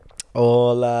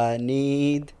All I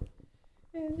need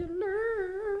is your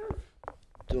love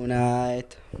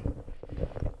tonight.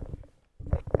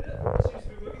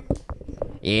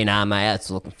 Yeah, nah, mate, that's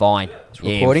looking fine. It's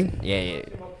recording? Yeah.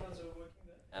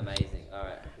 Amazing. All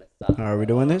right, let's start. Are we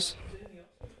doing this?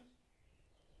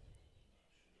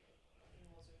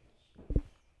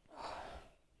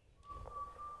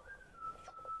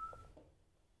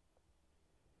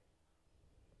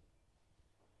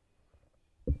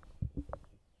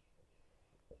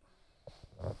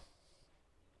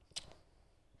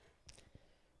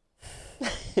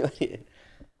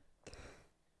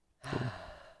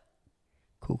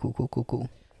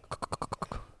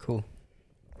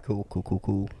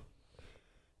 Cool.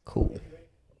 Cool.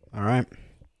 All right.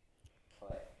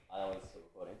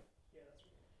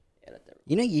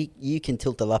 You know, you can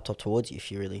tilt the laptop towards you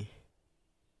if you really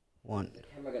want. Is the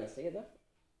camera gonna see it though?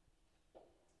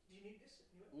 Do you need this?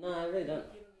 No, I really don't.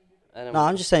 No,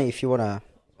 I'm just saying if you want to.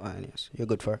 Well, anyways, you're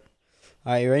good for it.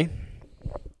 All right, you ready?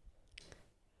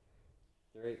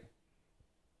 3,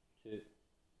 2,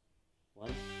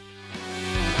 1.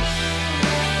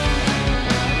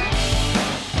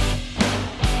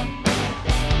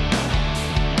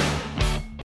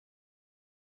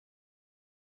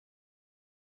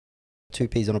 Two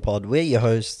Peas on a Pod. We're your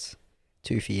hosts,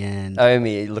 Toofy and...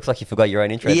 Omi, it looks like you forgot your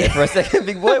own intro there for a second.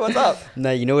 Big boy, what's up?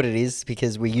 No, you know what it is?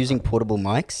 Because we're using portable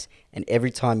mics, and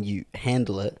every time you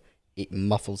handle it, it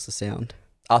muffles the sound.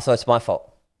 Oh, so it's my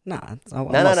fault. Nah, I'm No.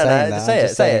 not saying that. Just I'm say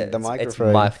just it. Say saying it. The It's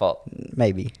microphone. my fault.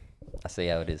 Maybe. I see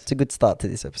how it is. It's a good start to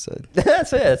this episode.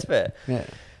 That's fair. That's fair. Yeah.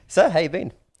 So, how you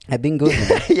been? I've been good,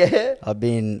 man. Yeah. I've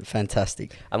been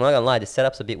fantastic. I'm not gonna lie. The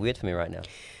setup's a bit weird for me right now.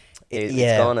 It's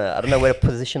Yeah. gonna. I don't know where to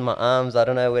position my arms. I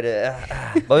don't know where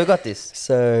to. But we got this.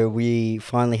 So we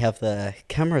finally have the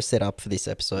camera set up for this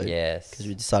episode. Yes. Because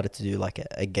we decided to do like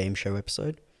a game show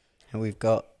episode. And we've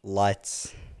got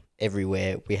lights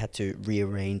everywhere. We had to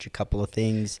rearrange a couple of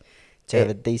things to have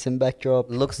a decent backdrop.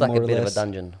 Looks like more a or bit of a less.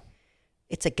 dungeon.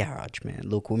 It's a garage, man.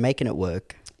 Look, we're making it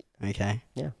work. Okay?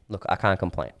 Yeah. Look, I can't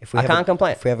complain. If we I have can't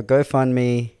complain. If we have a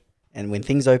GoFundMe and when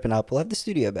things open up, we'll have the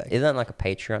studio back. Isn't that like a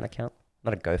Patreon account?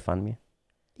 Not a GoFundMe.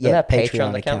 Yeah, That Patreon Patreon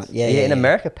account. account. Yeah, In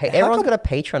America, How everyone's come- got a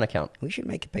Patreon account. We should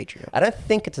make a Patreon. I don't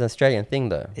think it's an Australian thing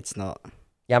though. It's not.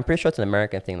 Yeah, I'm pretty sure it's an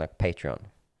American thing, like Patreon.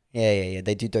 Yeah.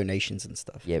 They do donations and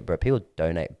stuff. Yeah, bro. People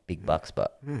donate big bucks,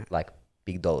 but Mm. like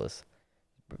big dollars.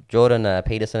 Jordan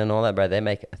Peterson and all that, bro. They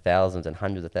make thousands and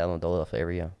hundreds of thousands of dollars off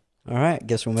every year. All right.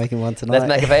 Guess we're making one tonight. Let's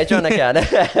make a Patreon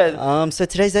account. So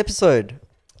today's episode.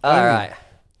 All right.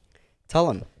 Tell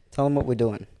them what we're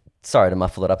doing. Sorry to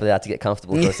muffle it up. I had to get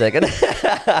comfortable for a second.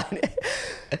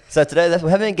 So today we're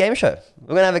having a game show.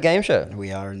 We're gonna have a game show.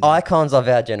 We are. Icons of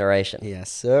our generation.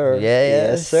 Yes, sir. Yeah.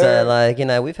 Yes, sir. So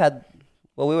like we've had.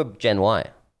 Well, we were Gen Y.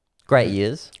 Great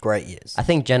years. Great years. I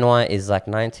think Gen Y is like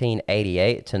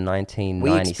 1988 to 1996.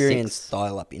 We experienced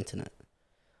dial-up internet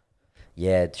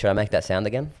Yeah. Should I make that sound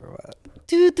again? for a while.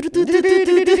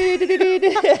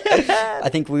 I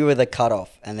think we were the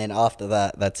cutoff, and then after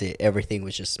that, that's it. Everything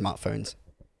was just smartphones.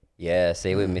 Yeah.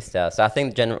 See, we missed out. So I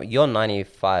think you're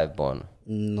 95 born.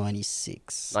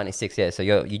 96. 96. Yeah. So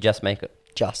you just make it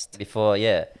Just. before.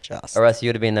 Yeah. Just. Or else you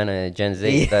would have been known as Gen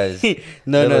Z. Those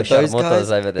no, little those sharmotos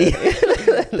guys over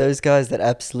there. those guys that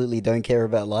absolutely don't care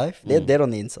about life, they're dead on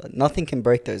the inside. Nothing can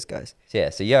break those guys. Yeah,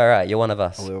 so you're all right. You're one of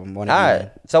us. We're one of All you, right.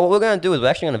 man. So what we're going to do is we're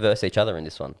actually going to verse each other in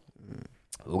this one.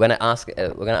 We're going to ask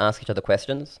each other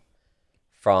questions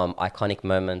from iconic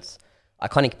moments,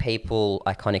 iconic people,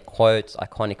 iconic quotes,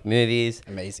 iconic movies.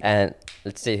 Amazing. And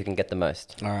let's see who can get the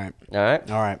most. All right. All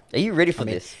right? All right. Are you ready for I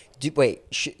mean, this? wait,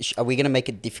 are we going to make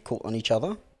it difficult on each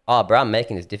other? Oh, bro, I'm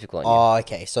making this difficult on Oh,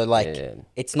 okay. So, like, Yeah.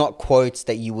 it's not quotes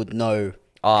that you would know,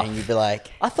 Oh. and you'd be like,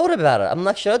 you. I thought about it. I'm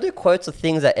like, should I do quotes of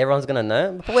things that everyone's going to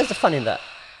know? But where's the fun in that?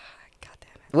 God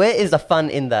damn it. Where is the fun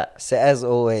in that? So, as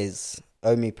always,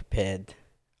 Omi prepared.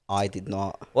 I did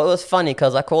not. Well, it was funny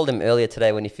because I called him earlier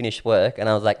today when he finished work, and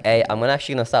I was like, "Hey, I'm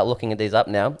actually gonna start looking at these up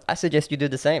now. I suggest you do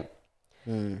the same."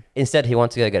 Instead, he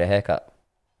wants to go get a haircut,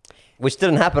 which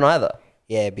didn't happen either.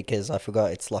 Yeah, because I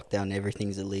forgot it's lockdown.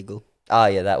 Everything's illegal. Oh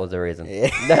yeah, that was the reason. Yeah.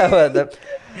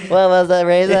 What was the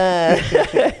reason?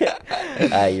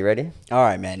 Are you ready? All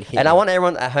right, man. hit And I me. want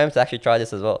everyone at home to actually try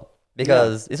this as well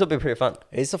because this will be pretty fun.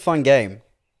 It's a fun game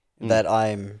that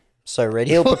I'm so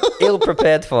ready for. Ill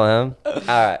prepared for him. All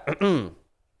right.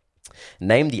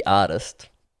 Name the artist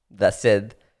that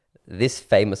said this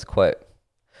famous quote: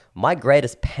 "My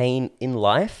greatest pain in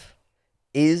life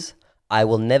is I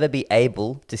will never be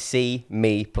able to see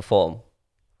me perform."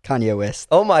 Kanye West.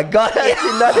 Oh my god! I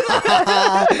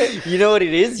didn't know. You know what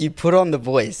it is? You put on The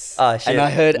Voice. Oh, shit. And I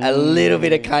heard a little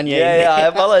bit of Kanye. Yeah, I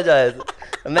apologize.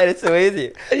 I made it so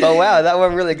easy. But wow, that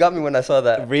one really got me when I saw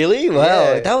that. Really? Wow.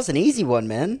 Yeah. That was an easy one,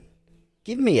 man.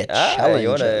 Give me a Ah,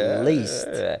 challenge at least.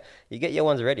 You get your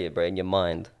ones ready, bro, in your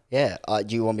mind. Yeah.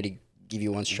 Do you want me to give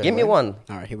you one straight Give me away? one.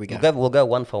 All right, here we go. We'll go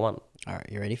one for one. All right,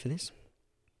 you ready for this?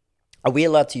 Are we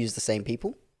allowed to use the same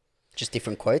people? Just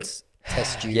different quotes?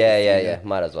 Test you. Yeah.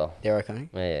 Might as well. They're okay?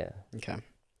 Yeah. Okay.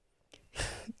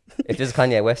 If this is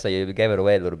Kanye West, so you gave it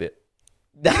away a little bit.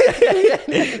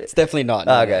 It's definitely not.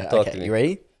 No, Okay, no. talk to me. You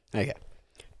ready? Okay.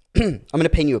 I'm going to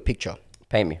paint you a picture.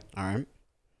 Pay me. All right.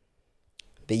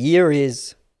 The year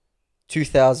is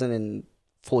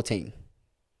 2014.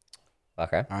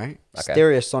 Okay. All right. Okay.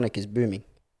 Stereosonic is booming.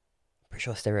 Pretty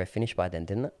sure stereo finished by then,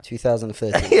 didn't it?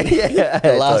 2013. Yeah.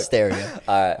 The last stereo.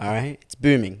 All right. All right. It's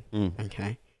booming. Mm.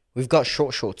 Okay. We've got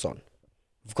short shorts on.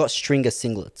 We've got stringer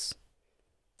singlets.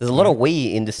 There's a lot of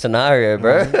we in this scenario,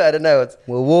 bro. I don't know.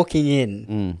 We're walking in.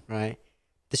 Mm. Right.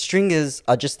 The stringers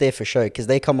are just there for show because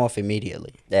they come off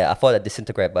immediately. Yeah, I thought I'd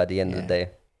disintegrate by the end of the day.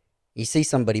 You see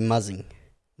somebody muzzing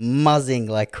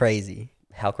like crazy.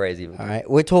 How crazy. All right.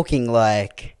 We're talking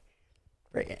like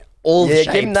all the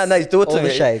shapes. Give him that. No, do it all to the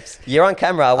me. shapes. You're on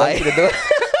camera. I want you to do it.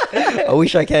 I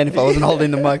wish I can if I wasn't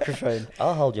holding the microphone.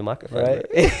 I'll hold your microphone. Right.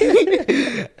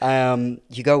 Bro.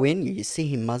 You go in, you see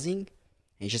him muzzing, and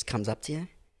he just comes up to you.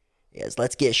 Yes,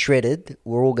 let's get shredded.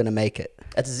 We're all gonna make it.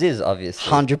 That's Ziz, obviously.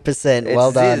 100%. Well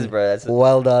It's done, Ziz, bro.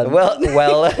 Well done.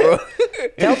 Well.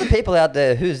 Tell the people out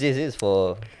there who Ziz is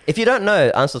for. If you don't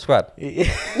know, unsubscribe.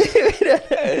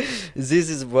 This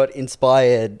is what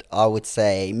inspired, I would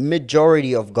say,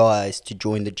 majority of guys to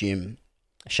join the gym,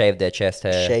 Shave their chest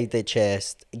hair. shave their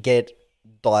chest, get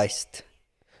diced,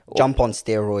 jump on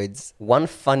steroids, One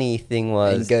funny thing and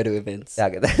was. go to events.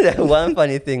 One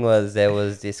funny thing was there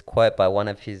was this quote by one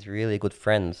of his really good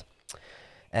friends,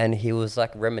 and he was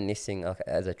like reminiscing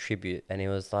as a tribute, and he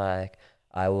was like,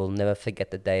 "I will never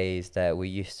forget the days that we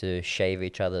used to shave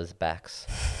each other's backs."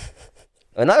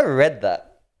 When I read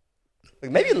that,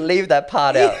 like, maybe leave that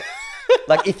part out.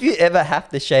 Like, if you ever have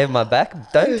to shave my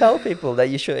back, don't tell people that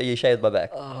you shaved my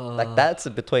back. Like, that's a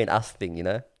between us thing, you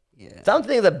know. Yeah. Some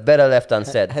things are better left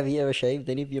unsaid. Have you ever shaved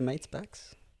any of your mates'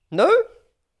 backs? No.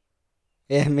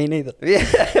 Yeah, me neither. Yeah,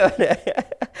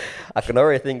 I can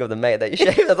already think of the mate that you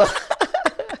shaved.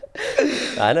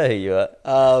 I know who you are.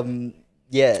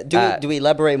 Yeah. Do we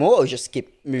elaborate more or just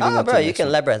skip moving on? Bro, to the you next can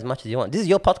one? elaborate as much as you want. This is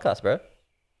your podcast, bro.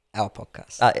 Our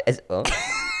podcast.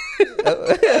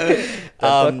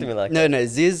 Talk to me like no,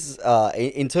 Ziz.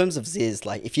 In terms of Ziz,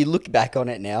 like if you look back on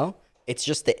it now, it's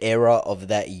just the era of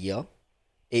that year.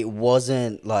 It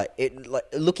wasn't like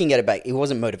looking at it back. It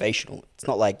wasn't motivational. It's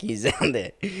not like he's down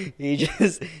there. He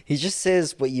just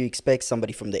says what you expect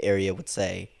somebody from the area would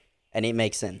say, and it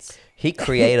makes sense. He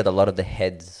created a lot of the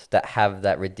heads that have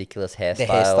that ridiculous hairstyle, The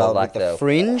hairstyle like with the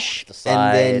fringe, the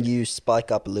and then side. you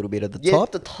spike up a little bit at the Yeah,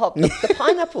 top. the top, the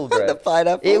pineapple, bro. The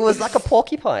pineapple. It was like a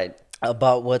porcupine.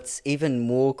 But what's even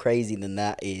more crazy than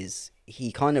that is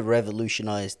he kind of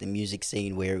revolutionized the music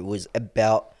scene where it was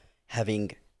about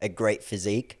having a great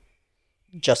physique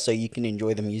just so you can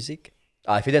enjoy the music.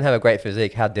 If you didn't have a great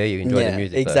physique, how dare you enjoy the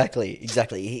music? though?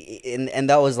 Exactly. And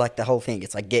that was like the whole thing.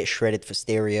 It's like get shredded for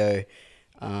stereo,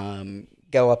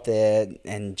 go up there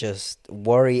and just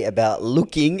worry about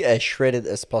looking as shredded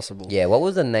as possible. Yeah, what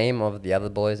was the name of the other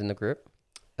boys in the group?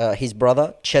 His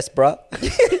brother, Chess Bruh.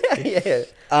 Yeah.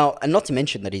 And not to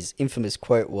mention that his infamous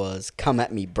quote was, "Come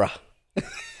at me, bruh."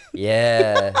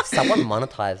 Yeah. Someone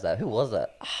monetized that. Who was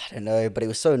that? I don't know, but it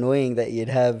was so annoying that you'd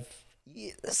have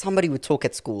somebody would talk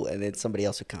at school and then somebody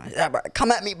else would come,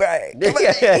 come at me, bro. Come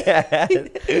at me.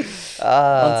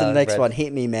 On to the next one.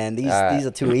 Hit me, man. These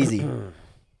are too easy.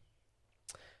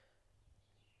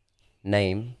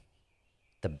 Name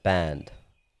the band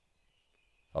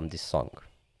from this song.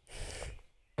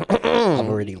 I've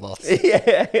already lost.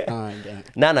 Yeah. Yeah.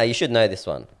 No, you should know this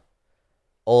one.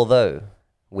 Although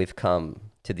we've come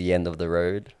to the end of the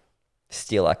road,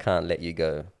 still I can't let you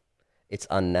go. It's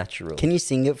unnatural. Can you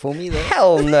sing it for me, though?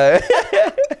 Hell no.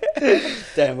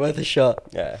 Damn, worth a shot.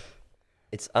 Yeah.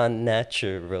 It's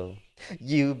unnatural.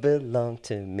 You belong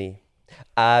to me.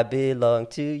 I belong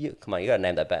to you. Come on, you gotta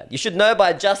name that band. You should know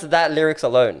by just that lyrics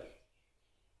alone.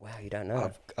 Wow, you don't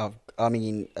know.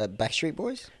 Backstreet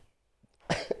Boys?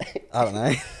 I don't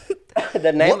know.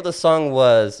 The name of the song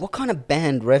was... What kind of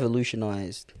band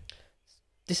revolutionized?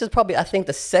 This is probably, I think,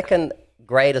 the second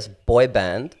greatest boy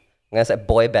band. I'm going to say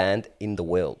boy band in the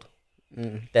world.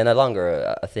 They're no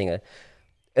longer a thing. It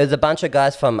was a bunch of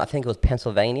guys from, I think it was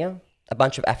Pennsylvania, a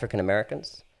bunch of African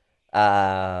Americans.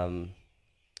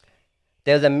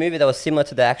 There was a movie that was similar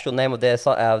to the actual name of their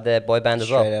boy band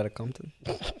as well. Straight Outta Compton.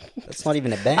 That's not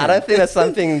even a band. I don't think that's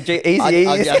something easy.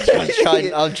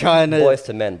 I'm trying to. Boys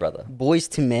to Men, brother. Boys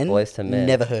to Men. Boys to Men.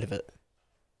 Never heard of it.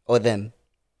 Or them.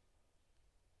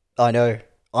 I know.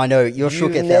 You're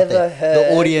shook at never that. heard-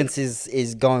 The audience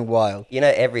is going wild. You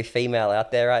know, every female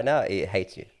out there right now, it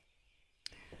hates you.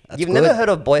 That's You've good. never heard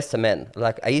of Boys to Men.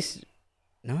 Like, are you...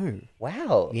 No.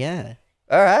 Wow. Yeah.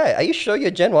 All right. Are you sure you're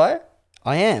Gen Y?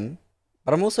 I am.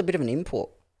 But I'm also a bit of an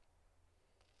import.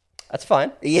 That's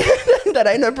fine. Yeah, that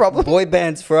ain't no problem. Boy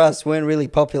bands for us weren't really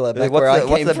popular back where I came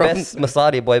What's the from. best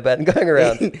Masadi boy band going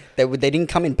around? They didn't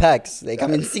come in packs. They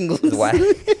come in singles. Wow.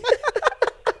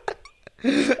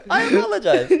 I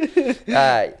apologize.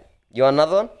 You want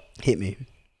another one? Hit me.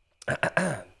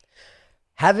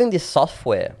 Having this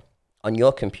software on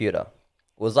your computer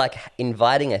was like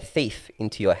inviting a thief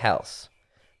into your house.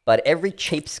 But every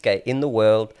cheapskate in the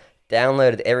world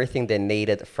downloaded everything they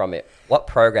needed from it. What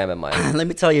program am I in? Let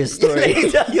me tell you a story. Let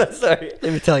me tell you a story.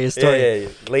 Let me tell you a story. Yeah.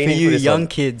 For Lean into you this young one.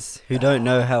 kids who don't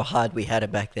know how hard we had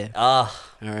it back there.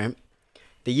 Ah, All right.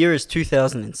 The year is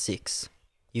 2006.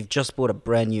 You've just bought a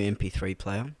brand new MP3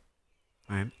 player.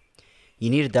 All right. You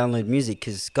need to download music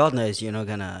because God knows you're not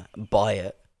going to buy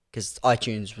it because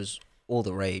iTunes was all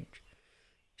the rage.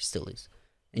 Still is.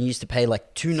 And you used to pay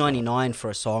like $2.99 for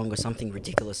a song or something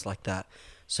ridiculous like that.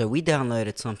 So we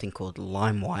downloaded something called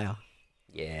LimeWire.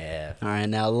 yeah. All right,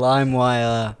 now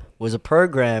LimeWire was a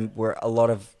program where a lot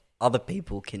of other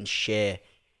people can share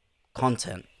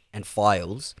content and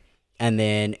files, and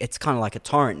then it's kind of like a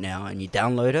torrent now, and you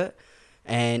download it,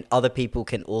 and other people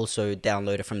can also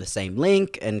download it from the same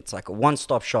link, and it's like a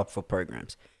one-stop shop for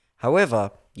programs.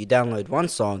 However, you download one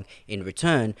song, in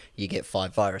return, you get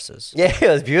 5 viruses. Yeah, it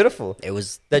was beautiful. It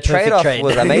was The perfect trade-off trade.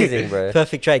 was amazing, bro.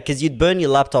 Perfect trade, because you'd burn your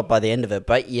laptop by the end of it,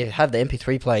 but you have the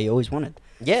MP3 player you always wanted.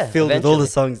 Yeah, Filled with all the eventually.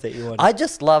 songs that you wanted. I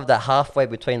just love that halfway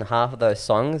between half of those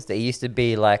songs, there used to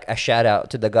be like a shout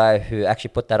out to the guy who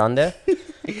actually put that on there.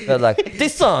 They're like,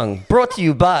 this song brought to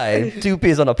you by 2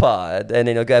 Peas on a Pod. And then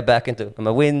it'll go back into, I'm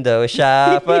a window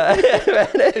shopper.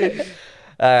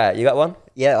 All right, you got one?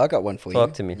 Yeah, I got one for you.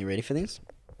 Talk to me. You ready for this?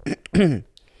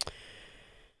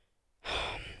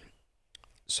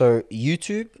 So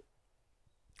YouTube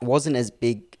wasn't as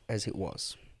big as it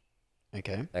was.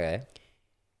 Okay. Okay.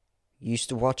 You used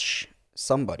to watch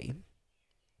somebody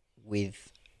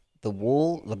with the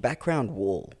background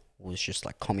wall was just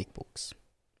like comic books.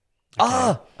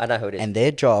 Ah, I know who it is. And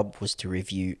their job was to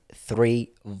review 3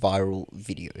 viral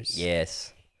videos.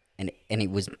 Yes. And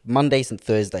it was Mondays and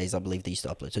Thursdays, I believe they used to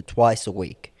upload. So twice a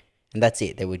week. And that's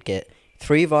it. They would get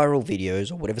 3 viral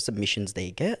videos or whatever submissions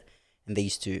they get. And they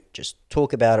used to just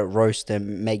talk about it, roast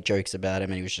them, make jokes about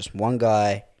them. And it was just one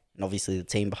guy and obviously the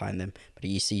team behind them. But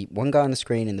you see one guy on the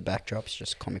screen and the backdrop's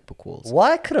just comic book walls.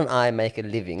 Why couldn't I make a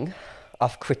living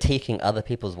off critiquing other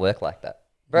people's work like that?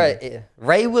 Bro,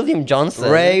 Ray William Johnson.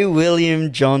 Ray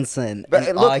William Johnson, But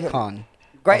an look, icon.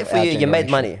 Great of for our you. You made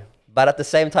generation. money. But at the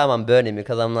same time, I'm burning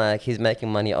because I'm like, he's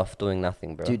making money off doing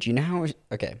nothing, bro. Dude, you know how...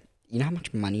 Okay. You know how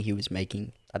much money he was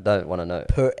making I don't want to know.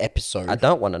 per episode? I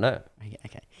don't want to know.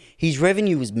 Okay. His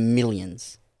revenue was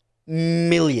millions.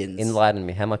 Millions. Enlighten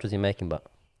me. How much was he making, but?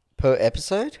 Per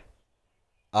episode?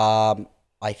 I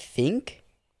think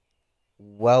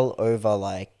well over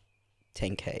like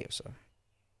 10K or so.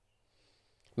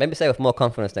 Maybe say with more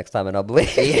confidence next time and I'll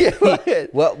believe you.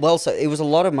 Well, so it was a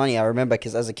lot of money. I remember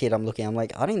because as a kid, I'm like,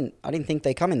 I didn't think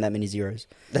they come in that many zeros.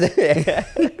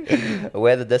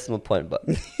 Where the decimal point, but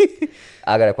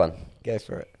I got a one. Go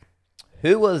for it.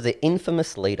 Who was the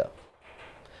infamous leader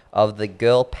of the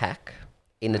girl pack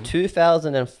in the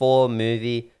 2004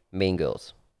 movie Mean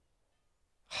Girls?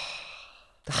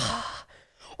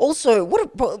 Also,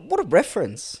 what a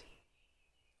reference.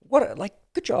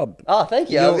 Good job. Oh, thank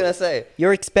you. I was going to say.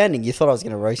 You're expanding. You thought I was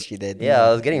gonna roast you there. didn't Yeah, you?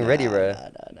 I was getting ready, bro.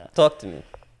 No. Talk to me.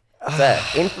 So,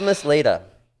 infamous leader.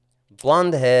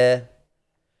 Blonde hair.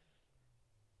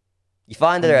 You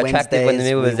find her attractive when the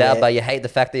Wednesdays, movie was we out, wear- but you hate the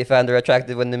fact that you found her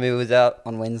attractive when the movie was out.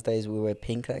 On Wednesdays we wear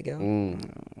pink. That girl. You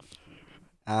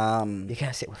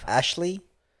can't sit with her. Ashley,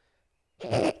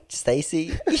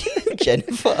 Stacy,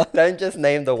 Jennifer. Don't just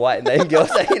name the white name girl.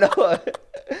 Say, you know what?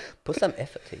 Put some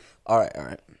effort to you. All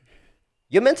right.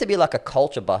 You're meant to be like a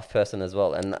culture buff person as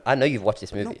well, and I know you've watched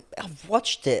this movie. No, I've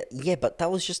watched it, yeah, but that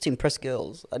was just to impress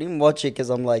girls. I didn't watch it because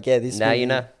I'm like, yeah, this. Now movie, you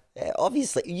know. Yeah,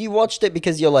 obviously, you watched it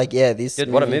because you're like, yeah, this. Dude,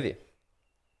 what a movie.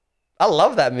 I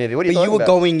love that movie. What are you But talking you were about?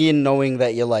 going in knowing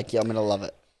that you're like, yeah, I'm gonna love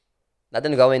it. I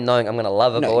didn't go in knowing I'm gonna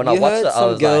love it, but No, when I you watched heard it, I some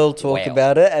was girl like, talk wow.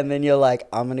 about it, and then you're like,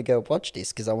 I'm gonna go watch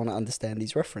this because I want to understand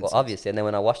these Well, references. obviously, and then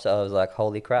when I watched it, I was like,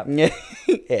 holy crap! Yeah,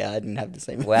 yeah, I didn't have the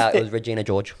same. Wow, it was Regina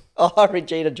George. Oh,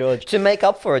 Regina George. To make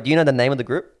up for it, do you know the name of the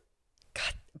group?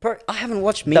 Bro, I haven't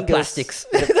watched Mean The Girls. Plastics.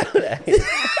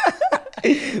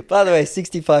 By the way,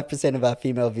 65% of our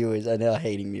female viewers are now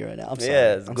hating me right now. I'm sorry.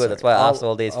 Yeah, it's I'm good. sorry. That's why I asked I'll-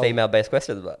 all these I'll- female-based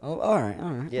questions. But Oh, all right,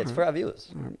 all right. yeah, it's all for our viewers.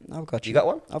 right. I've got you. You got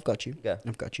one? I've got you. Go.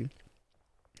 I've got you.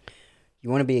 You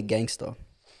want to be a gangster?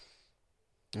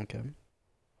 Okay.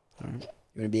 All right.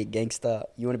 You want to be a gangster?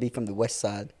 You want to be from the West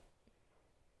Side?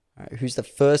 All right. Who's the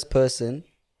first person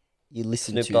you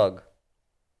listen Snoop to? Dogg.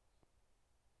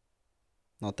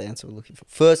 Not the answer we're looking for.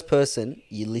 First person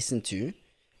you listen to,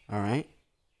 all right?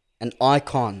 An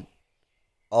icon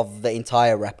of the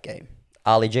entire rap game.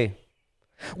 Ali G.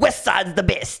 West Side's the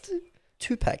best.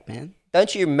 Tupac, man.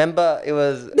 Don't you remember it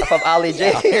was from Ali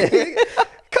G?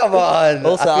 Come on.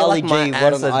 Also, I feel Ali like my G, what an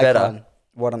answer's icon. better.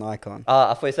 What an icon.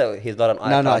 I thought you said he's not an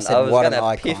icon. No, I said was what an gonna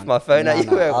icon. piff my phone No, at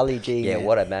you. no, Ali G. Yeah, man.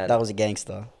 what a man. That was a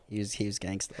gangster. He was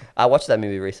gangster. I watched that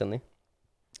movie recently.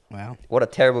 Wow. What a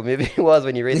terrible movie it was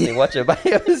when you recently watch it, but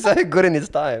it was so good in its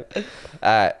time. All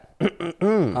right.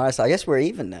 All right, so I guess we're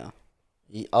even now.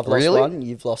 I've lost Really? one.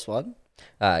 You've lost one.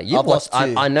 You've I've watched. lost two.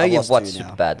 I know I've you've lost two watched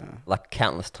now. Superbad Yeah. like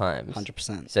countless times.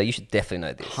 100%. So you should definitely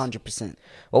know this. 100%.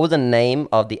 What was the name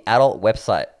of the adult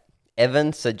website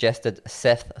Evan suggested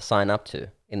Seth sign up to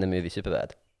in the movie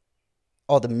Superbad?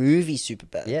 Oh, the movie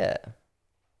Superbad. Yeah.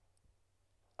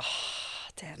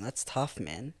 Damn, that's tough,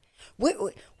 man. What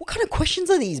kind of questions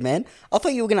are these, man? I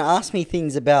thought you were gonna ask me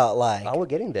things about like Oh, we're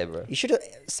getting there, bro. you should have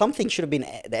something should have been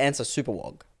the answer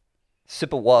Superwog.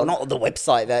 Super Well, Wog. not the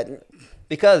website that.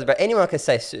 Because, bro, anyone can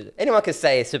say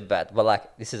Superbad, but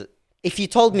like this is If you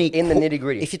told me In the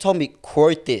nitty-gritty. if you told me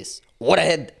quote this, what a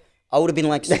head, I would have been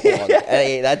like Superwog.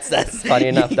 Hey, that's funny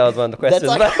enough. That was one of the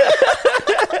questions.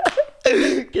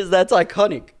 Because that's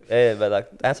iconic. Yeah, but like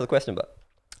answer the question, but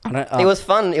I don't, it was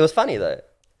fun. It was funny though.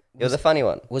 It was a funny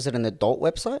one. Was it an adult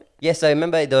website? Yeah, so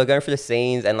remember they were going through the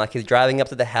scenes and like he's driving up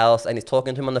to the house and he's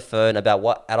talking to him on the phone about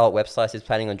what adult websites he's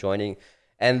planning on joining.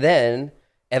 And then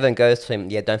Evan goes to him,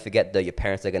 yeah, don't forget that your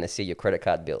parents are going to see your credit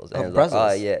card bills. And Oh, he's like,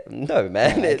 Brazzers. oh, yeah. No,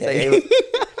 man. It's, okay. like,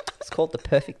 it's called the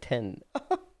Perfect 10.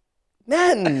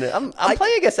 Man, I'm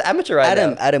playing against an amateur right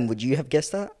now. Adam, would you have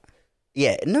guessed that?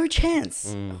 Yeah, no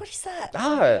chance. What is that?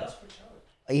 Oh,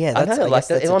 Yeah, I that's don't know. Like, guess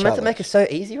that's am a I meant to make challenge. it so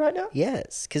easy right now?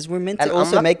 Yes, because we're meant And to I'm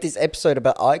also not- make this episode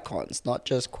about icons, not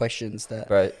just questions that.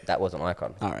 Bro, that was an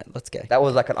icon. All right, let's go. That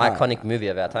was like an Alright. iconic movie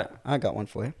of our time. I got one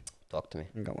for you. Talk to me.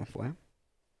 I got one for you.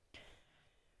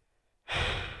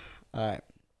 All right.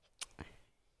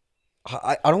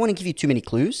 I don't want to give you too many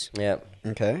clues. Yeah.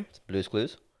 Okay. It's Blue's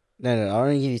Clues. No, I don't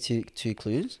want to give you two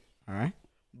clues. All right.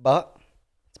 But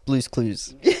it's Blue's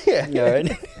Clues. Yeah. All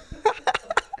right.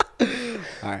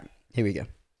 All right. Here we go.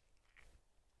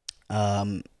 Nah,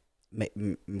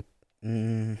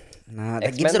 that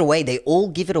gives X-Men? it away. They all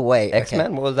give it away.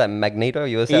 X-Men? What was that? Magneto?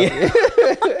 You were Okay.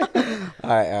 saying? All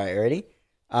right. Ready?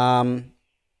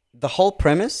 The whole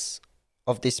premise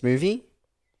of this movie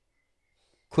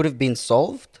could have been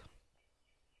solved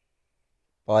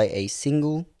by a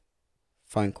single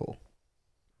phone call.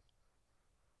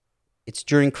 It's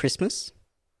during Christmas.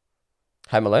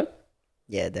 Home Alone?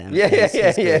 Yeah, damn. Yeah, He's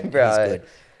yeah, good. bro. He's good.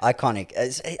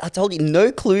 Iconic. I told you,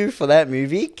 no clue for that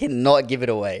movie cannot give it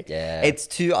away. Yeah. It's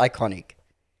too iconic.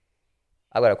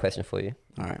 I've got a question for you.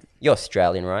 All right. You're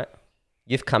Australian, right?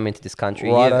 You've come into this country.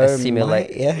 Righto, You've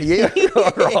assimilated. mate. Yeah.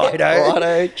 Righto.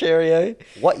 Righto, cheerio.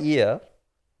 What year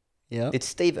Yeah. did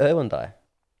Steve Irwin die?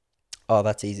 Oh,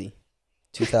 that's easy.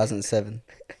 2007.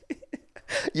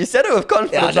 You said it with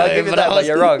confidence. Yeah, I know, I'll give you but that, I but was-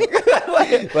 you're wrong.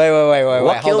 Wait.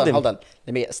 What killed him? Hold on.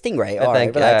 Let me Stingray. Yeah, All right,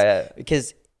 thank you. relax. Yeah.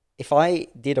 Because if I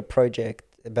did a project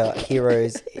about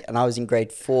heroes and I was in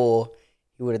grade 4,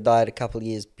 he would have died a couple of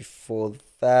years before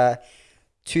that.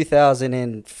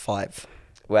 2005.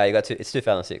 Wow, you got to. It's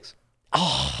 2006.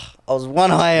 I was one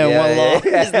higher and Yeah, one lower.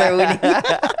 yeah. There's no winning.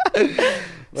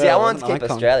 See, I Well, want to keep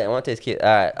icon. Australian. I want to keep. All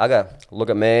right, I go. Look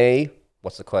at me.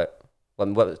 What's the quote?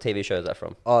 What TV show is that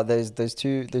from? Oh, those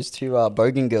two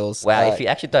Bogan girls. Wow, if you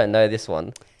actually don't know this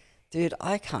one, Dude,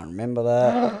 I can't remember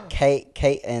that.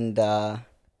 Kate and no,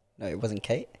 it wasn't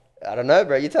Kate. I don't know,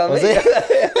 bro. You tell Was me. it?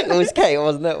 It was Kate,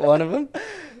 wasn't it? One of them.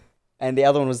 And the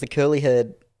other one was the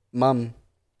curly-haired mum.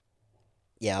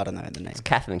 Yeah, I don't know the name.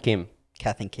 Kath and Kim.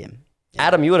 Kath and Kim.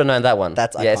 Adam, you would have known that one.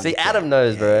 That's yeah. iconic, See, yeah. Adam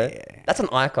knows, bro. Yeah, yeah. That's an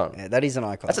icon. Yeah, that is an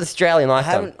icon. That's an Australian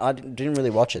icon. I didn't really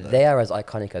watch it though. They are as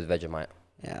iconic as Vegemite.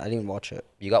 Yeah, I didn't watch it.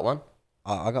 You got one?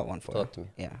 Oh, I got one for Talk you. to me.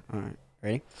 Yeah. All right.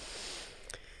 Ready?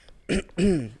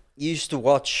 You used to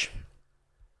watch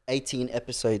 18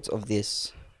 episodes of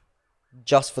this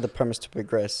just for the premise to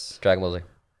progress. Dragon Ball Z.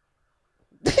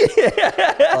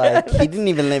 Like, he didn't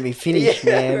even let me finish,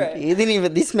 Yeah, man. right. He didn't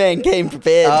even. This man came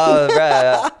prepared. Oh,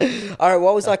 right. All right,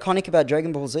 what was iconic about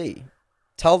Dragon Ball Z?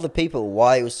 Tell the people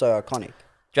why it was so iconic.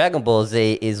 Dragon Ball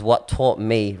Z is what taught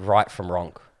me right from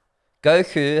wrong.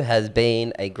 Goku has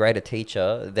been a greater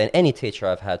teacher than any teacher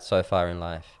I've had so far in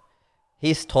life.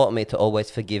 He's taught me to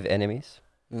always forgive enemies.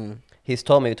 He's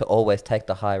taught me to always take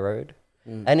the high road.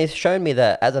 And he's shown me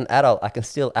that as an adult, I can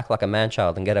still act like a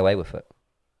man-child and get away with it.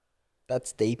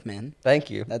 That's deep, man. Thank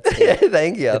you. That's deep.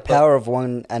 Thank you. The power of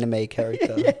one anime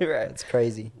character. Yeah, right. That's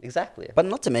crazy. Exactly. But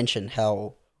not to mention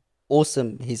how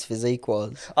awesome his physique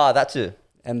was. Oh, that too.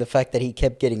 And the fact that he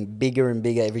kept getting bigger and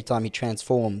bigger every time he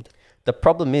transformed. The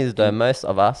problem is, though, most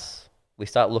of us, we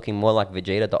start looking more like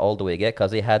Vegeta the older we get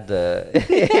because he had the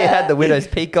he had the widow's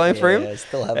peak going for him. Yeah,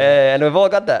 still have it. And we've all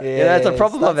got that. It's a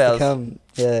problem of ours.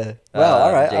 Yeah. Well,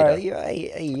 all right.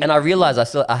 Vegeta. And I realize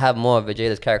I have more of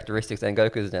Vegeta's characteristics than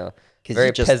Goku's now. 'Cause Very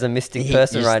you just- pessimistic you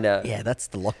person just- right now. Yeah, that's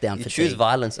the lockdown You fatigue. choose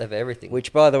violence over everything.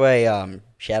 Which, by the way,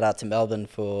 shout out to Melbourne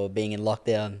for being in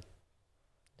lockdown.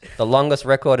 The longest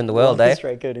record in the world, eh? Longest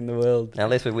record in the world. At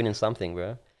least we're winning something,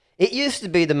 bro. It used to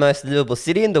be the most livable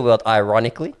city in the world,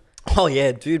 ironically. Oh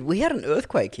yeah, dude, we had an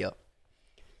earthquake here.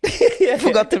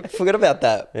 Forgot about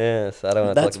that. Yes, I don't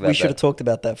want to talk That's about we should have that. talked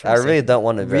about that. For I a really second. don't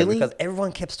want to, bro, Really? because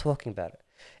everyone keeps talking about it.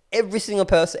 Every single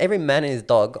person, every man and his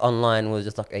dog online was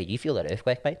just like, "Hey, you feel that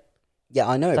earthquake, mate?" Yeah,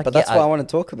 I know, like, but that's yeah, why I- I want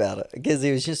to talk about it because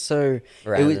it was just so.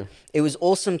 Random. It was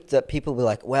awesome that people were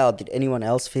like, "Wow, did anyone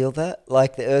else feel that?"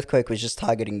 Like the earthquake was just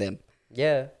targeting them.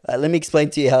 Yeah. Let me explain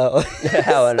to you how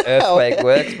How an earthquake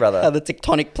works, brother. How the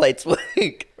tectonic plates work,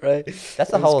 right? That's the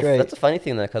It was whole. great. That's a funny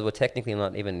thing though, because we're technically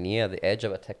not even near the edge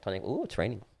of a tectonic. Ooh, it's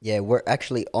raining. Yeah, we're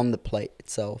actually on the plate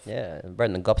itself, Yeah, we're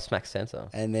in the gobsmack center.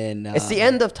 and then It's the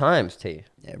end of times, T.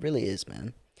 Yeah, it really is,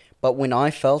 man. But when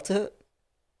I felt it,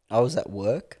 I was at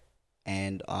work,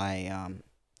 and I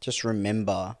just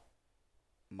remember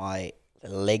my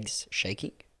legs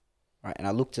shaking, right? And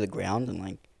I looked to the ground, and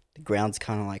like the ground's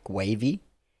kind of like wavy.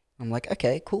 I'm like,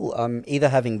 okay, cool. I'm either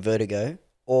having vertigo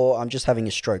or I'm just having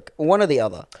a stroke, one or the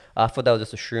other. I thought that was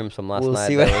just a shrooms from last We'll night.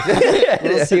 see what That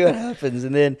was- we'll see what happens.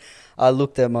 And then I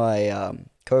looked at my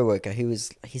coworker.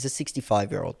 He's a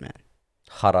 65-year-old man.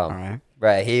 Haram. All right.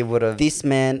 Right, he would have. This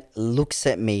man looks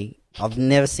at me. I've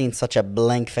never seen such a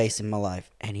blank face in my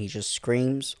life. And he just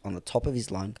screams on the top of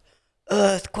his lung,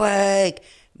 "Earthquake!"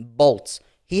 Bolts.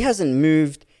 He hasn't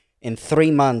moved in 3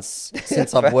 months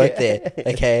since I've worked there.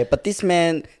 Okay. But this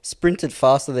man sprinted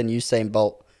faster than Usain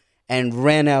Bolt and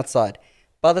ran outside.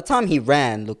 By the time he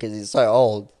ran, look, he's so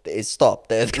old, it stopped.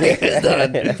 The earthquake was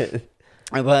done.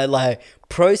 But like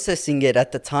processing it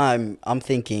at the time, I'm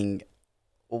thinking,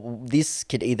 this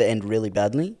could either end really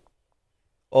badly,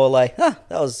 or like, that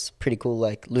was pretty cool,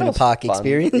 like Luna was Park fun.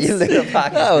 experience. Yeah, Luna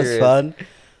Park That was experience.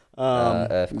 fun.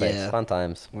 Earthquakes, yeah. fun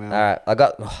times. Wow. All right, I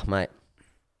got, mate.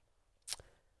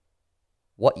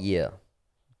 What year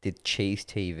did Cheese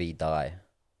TV die?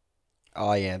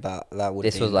 Oh yeah, that would.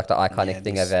 This was like the iconic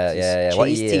thing of this yeah. What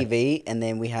Cheese year? TV, and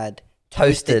then we had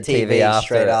Toasted TV after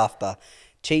straight it. after.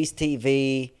 Cheese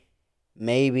TV,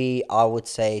 maybe I would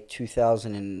say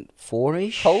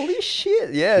 2004ish. Holy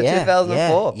shit! Yeah,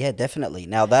 2004. Yeah, definitely.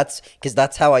 Now that's because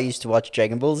that's how I used to watch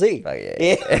Dragon Ball Z. Oh,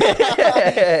 yeah.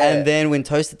 And then when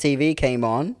Toasted TV came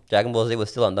on, Dragon Ball Z was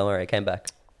still on. Don't worry, it came back.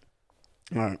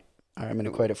 all right, I'm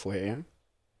gonna quote it for you. Yeah?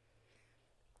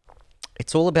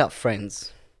 It's all about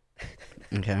friends.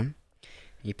 Okay,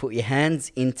 you put your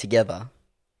hands in together,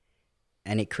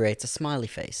 and it creates a smiley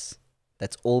face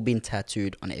that's all been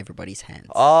tattooed on everybody's hands.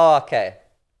 Oh, okay.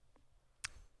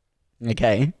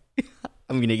 Okay.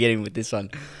 I'm going to get in with this one.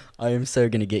 I am so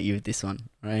going to get you with this one,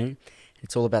 right?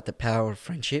 It's all about the power of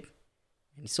friendship.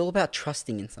 And it's all about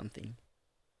trusting in something.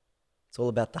 It's all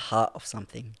about the heart of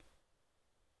something.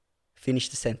 Finish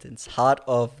the sentence. Heart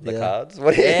of The cards.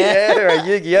 What? Yeah,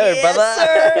 Yu-Gi-Oh, Yes, brother.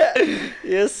 sir.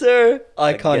 Yes, sir.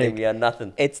 Getting Iconic. me on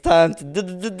nothing. It's time to do.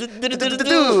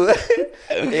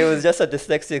 It was just a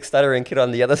dyslexic stuttering kid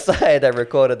on the other side that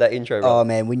recorded that intro. Bro. Oh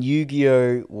man, when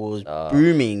Yu-Gi-Oh was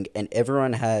booming and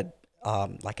everyone had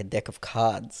like a deck of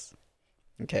cards,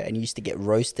 okay, and you used to get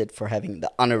roasted for having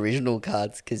the unoriginal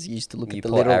cards because you used to look You at the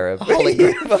poor little Arab.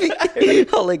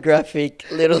 holographic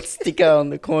little sticker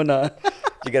on the corner. Did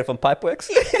you get it from Pipeworks?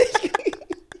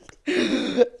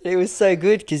 It was so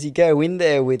good because you go in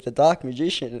there with the Dark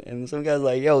Magician and some guy's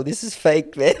like, "Yo, this is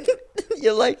fake, man."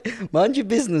 You're like, "Mind your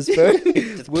business, bro.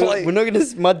 play. We're not gonna.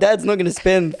 My dad's not gonna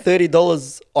spend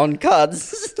 $30 on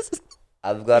cards."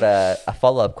 I've got a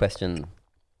follow-up question.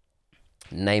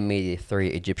 Name me the 3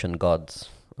 Egyptian gods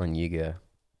on Yu-Gi-Oh.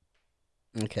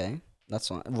 Okay, that's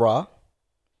fine. Ra.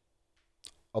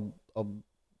 Ob, ob,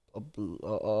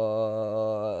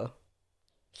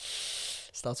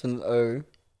 starts with an O.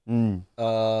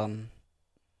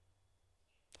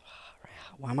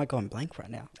 Why am I going blank right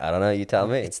now? I don't know. You tell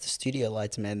me. It's the studio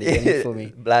lights, man. They're getting it for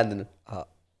me. Blandon.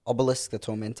 Obelisk the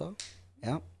Tormentor.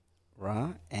 Yeah.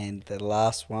 Right. And the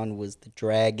last one was the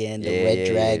dragon, the red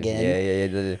dragon.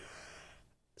 Yeah.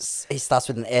 He starts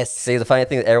with an S. See, the funny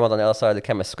thing is everyone's on the other side of the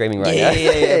camera screaming right now.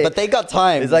 Yeah. But they got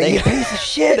time. It's like, they you piece of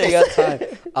shit. they got time.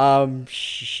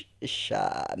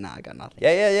 Nah, I got nothing.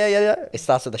 Yeah. It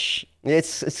starts with a sh. It's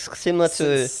similar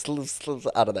to...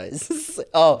 I don't know.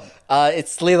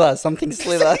 It's Slither. Something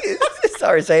Slither.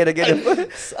 Sorry, say it again.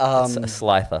 It's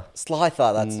Slither.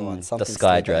 Slither, that's the one. Something The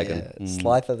Sky Slither, Dragon. Yeah.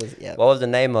 Slither, yeah. What was the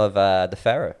name of the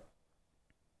pharaoh?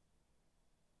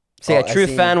 See, a as true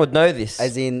in- fan would know this.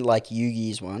 As in, like,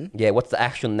 Yugi's one. Yeah, what's the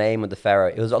actual name of the pharaoh?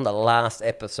 It was on the last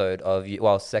episode of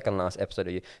second last episode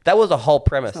of you. That was the whole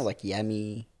premise. It's not like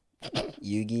Yami.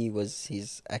 Yugi was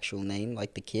his actual name,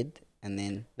 like the kid. And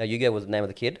then, No, Yu-Gi-Oh was the name of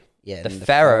the kid. yeah. The then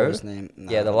pharaoh. pharaoh's name.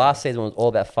 Yeah, the last season was all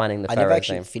about finding the I never pharaoh's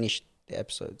actually name. finished the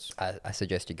episodes. I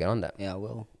suggest you get on that. Yeah, I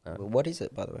will. Well, what is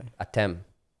it, by the way? Atem.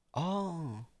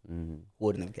 Oh.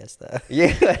 Wouldn't have guessed that.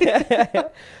 Yeah.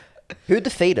 Who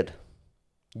defeated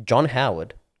John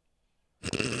Howard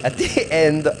at the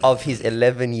end of his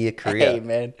 11-year career? Hey,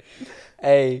 man.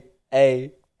 Hey.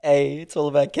 It's all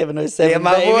about Kevin 07, Yeah,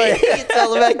 my baby. boy. It's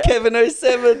all about Kevin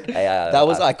 07. Hey, That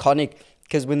was iconic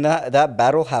because when that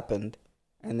battle happened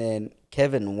and then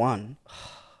Kevin won,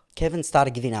 Kevin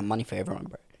started giving out money for everyone,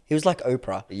 bro. He was like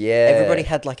Oprah. Yeah. Everybody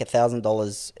had like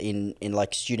 $1,000 in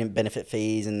like student benefit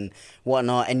fees and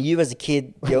whatnot. And you as a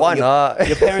kid, Why not?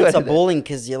 Your parents are balling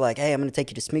because you're like, hey, I'm going to take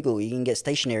you to Smiggle. You can get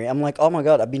stationery. I'm like, oh my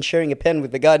God, I've been sharing a pen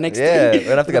with the guy next to me. Yeah, we're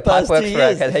gonna have to for go the past pipework 2 for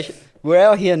our years. accreditation. We're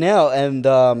out here now, and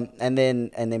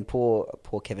then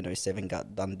poor Kevin 07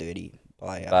 got done dirty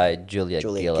By Julia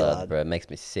Julia Gillard, Gillard. bro. It makes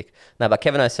me sick. No, but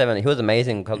Kevin 07, he was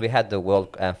amazing because we had the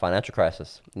world financial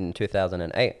crisis in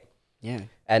 2008. yeah.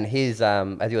 And his,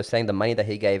 as you were saying, the money that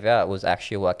he gave out was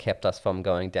actually what kept us from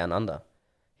going down under.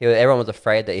 Everyone was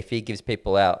afraid that if he gives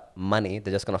people out money,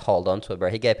 they're just going to hold on to it, bro.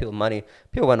 He gave people money.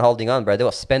 People weren't holding on, bro. They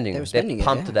were spending. They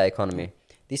pumped to the economy.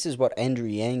 This is what Andrew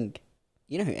Yang,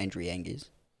 you know who Andrew Yang is?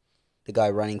 The guy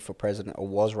running for president or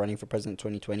was running for president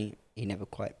in 2020. He never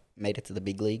quite made it to the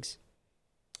big leagues.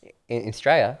 In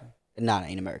Australia? No,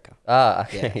 in America. Ah,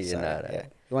 okay. Yeah, Yeah, sorry, no. yeah.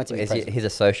 He wanted to be He's president. a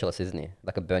socialist, isn't he?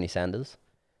 Like a Bernie Sanders.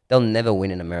 They'll never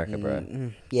win in America,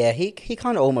 bro. Yeah, he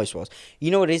kind of almost was.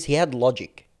 You know what it is? He had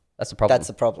logic. That's the problem. That's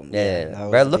the problem. Yeah. that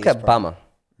was Bro, the look biggest at problem. Obama.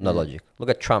 No logic. Look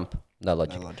at Trump. No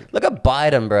logic. logic. Look at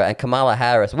Biden, bro, and Kamala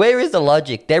Harris. Where is the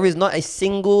logic? There is not a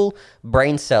single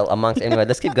brain cell amongst anyone.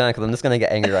 Let's keep going because I'm just going to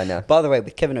get angry right now. By the way,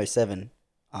 with Kevin 07,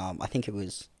 I think it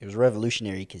was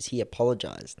revolutionary because he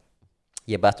apologized.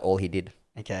 Yeah, but that's all he did.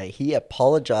 Okay, he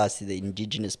apologized to the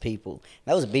indigenous people.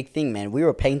 That was a big thing, man. We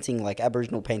were painting like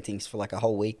Aboriginal paintings for like a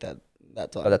whole week that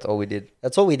time. But that's all we did.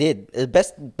 That's all we did.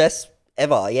 Best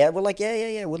ever. Yeah, we're like,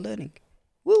 yeah, we're learning.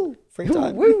 Woo, free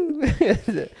time. Woo. All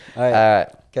right. All right.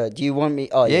 Okay, do you want me?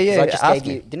 Oh, Yeah, 'cause yeah, I just ask gave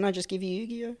me. you. Didn't I just give you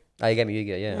Yu-Gi-Oh? Oh, you gave me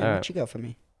Yu-Gi-Oh, yeah. Yeah, All right. what you got for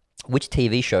me? Which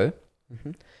TV show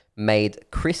made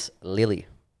Chris Lilly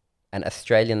an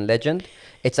Australian legend?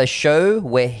 It's a show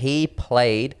where he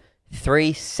played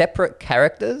 3 separate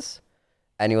characters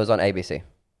and he was on ABC.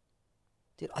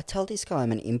 Dude, I tell this guy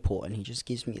I'm an import and he just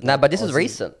gives me. No, like, but this is Aussie-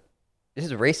 recent. This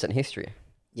is recent history.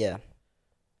 Yeah,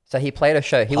 So he played a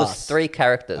show. He was Pass. 3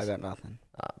 characters. I got nothing.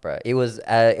 Bro. It was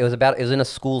in a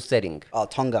school setting. Oh,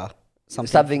 Tonga.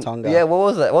 Something. Tonga. Yeah, what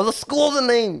was it? What was the school's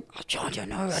name? Oh, I don't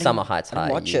know. I didn't- Summer Heights I didn't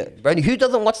High. watch it. Bro, who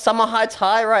doesn't watch Summer Heights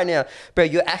High right now? Bro,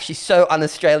 you're actually so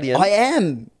un-Australian. I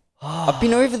am. I've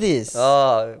been over this.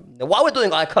 Oh, why we're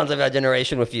doing icons of our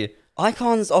generation with you?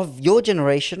 Icons of your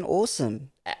generation,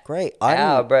 awesome. Great.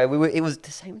 Ow, bro. It was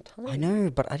the same time. I know,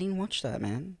 but I didn't watch that,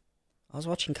 man. I was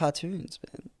watching cartoons,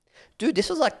 man. Dude, this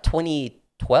was like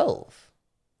 2012.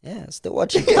 Yeah, still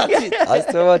watching cartoons. I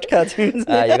still watch cartoons. You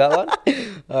got one?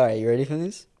 All right, you ready for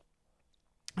this?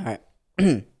 All right.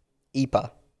 IPA.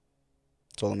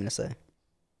 That's all I'm going to say.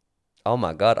 Oh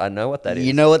my God, I know what that is.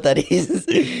 You know what that is?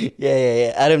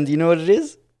 Yeah. Adam, do you know what it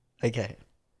is? Okay.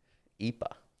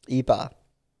 IPA. IPA.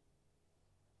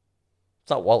 It's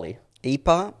not Wally.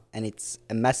 IPA, and it's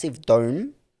a massive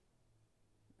dome.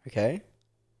 Okay?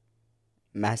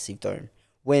 Massive dome.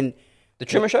 When The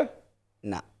Truman Show?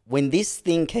 when this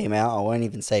thing came out, I won't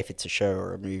even say if it's a show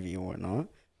or a movie or whatnot.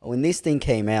 When this thing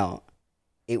came out,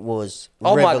 It was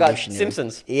Oh my God, revolutionary.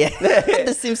 Simpsons. Yeah,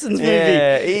 the Simpsons movie.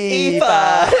 Yeah,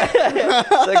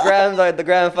 the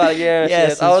grandfather. Yeah,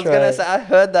 Yes, shit. I was that's gonna right. say I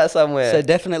heard that somewhere. So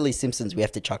definitely Simpsons. We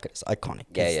have to chuck it. It's iconic.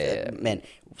 'Cause, Yeah. Man,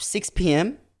 6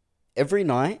 p.m. every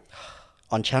night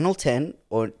on Channel 10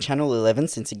 or Channel 11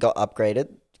 since it got upgraded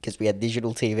because we had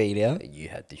digital TV now. You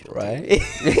had digital, Right?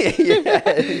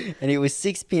 yeah. And it was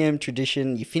 6 p.m.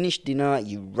 tradition. You finish dinner,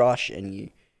 you rush, and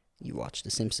you watch The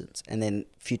Simpsons. And then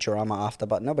Futurama after,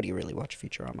 but nobody really watched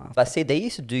Futurama after. But see, they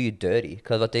used to do you dirty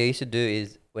because what they used to do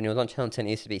is when it was on Channel 10,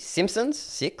 it used to be Simpsons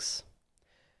 6,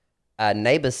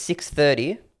 Neighbours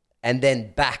 6:30, and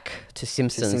then back to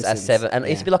Simpsons at Simpsons, 7. And it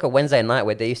used to yeah. be like a Wednesday night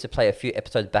where they used to play a few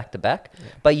episodes back to back.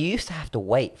 But you used to have to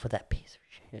wait for that piece of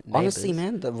shit. Honestly,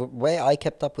 Neighbours. man, the way I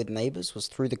kept up with Neighbours was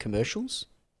through the commercials.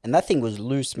 And that thing was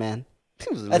loose, man.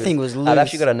 That thing was loose. I've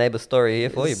actually got a neighbour story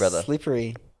here for you, brother.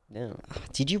 Slippery. Yeah.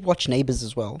 Did you watch Neighbours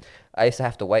as well? I used to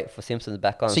have to wait for Simpsons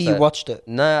back on. So you watched it?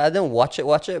 No, I didn't watch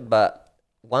it, but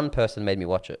one person made me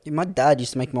watch it. Yeah, my dad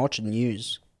used to make me watch the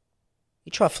news. You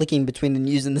try flicking between the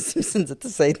news and the Simpsons at the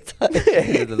same time.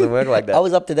 It doesn't work like that. I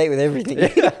was up to date with everything.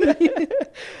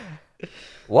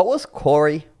 What was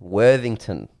Corey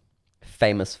Worthington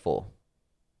famous for?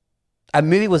 A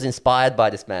movie was inspired by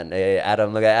this man. Hey,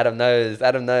 Adam, look at Adam knows.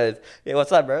 Adam knows. Yeah,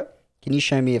 what's up, bro? Can you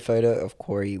show me a photo of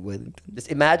Corey Worthington?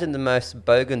 Just imagine the most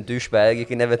bogan douchebag you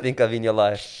can ever think of in your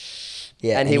life.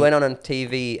 Yeah, and he went on a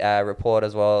TV report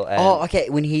as well. And Oh, okay.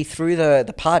 When he threw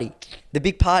the party, the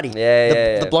big party.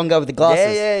 Yeah. The blonde guy with the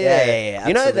glasses. Yeah.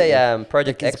 You know absolutely. the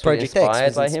Project Because X was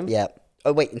inspired by him? Yeah.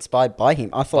 Oh wait, inspired by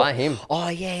him. I thought By him. Oh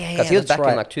yeah. Because he was that's back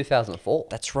right. in like 2004.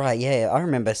 That's right. Yeah, I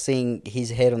remember seeing his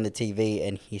head on the TV,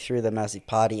 and he threw the massive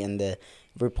party, and the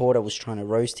reporter was trying to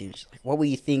roast him. She's like, "What were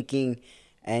you thinking?"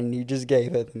 And you just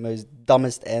gave her the most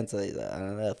dumbest answer. He's like, I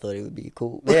don't know. I thought it would be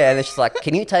cool. Yeah, and then she's like,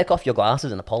 "Can you take off your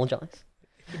glasses and apologize?"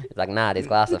 He's like, "Nah, these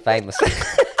glasses are famous." I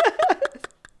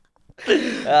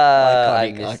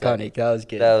miss that. Iconic. That was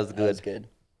good. That was good. good.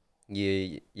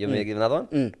 You want me to give another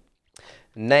one?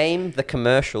 Name the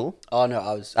commercial. Oh no,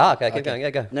 I was. Okay, keep going.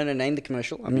 Yeah, go. No, name the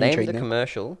commercial. I'm Name intrigued the now.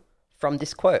 commercial from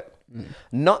this quote.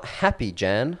 Not happy,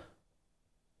 Jan.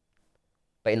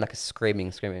 But in like a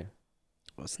screaming.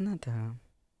 Wasn't that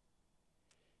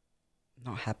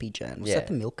not Happy Jan? Was Yeah. that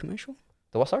the milk commercial?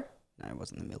 The what, sorry? No, it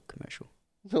wasn't the milk commercial.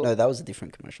 No, that was a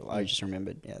different commercial. I just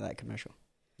remembered. Yeah, that commercial.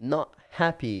 Not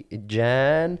happy,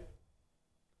 Jan.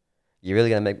 You're really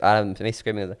gonna make Adam me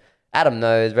screaming. Adam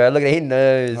knows, bro. Look at he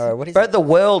knows. Alright, what is bro, it? the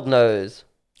world knows.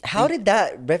 How did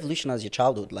that revolutionize your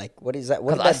childhood? Like, what is that?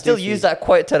 What Because did I that still do for use you? that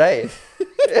quote today.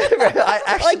 I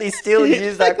actually still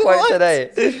use that quote what?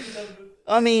 today.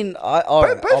 I mean, Bro,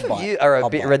 I'll both buy of it. you are a I'll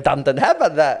bit buy it. redundant. How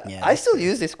about that? Yeah, I that's still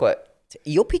use this quote.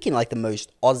 You're picking like the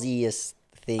most Aussiest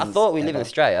things. I thought we live in ever.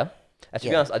 Australia. To be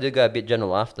Yeah. honest, I did go a bit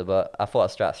general after, but I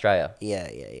thought Australia. Yeah.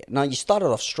 No, you started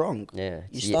off strong. Yeah,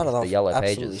 You it's started the off yellow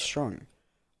absolutely pages. strong.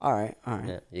 All right.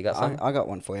 Yeah, you got some? I got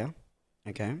one for you.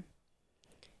 Okay.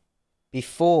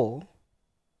 Before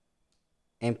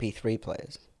MP3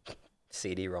 players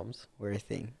CD-ROMs. were a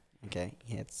thing, okay,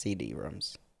 you had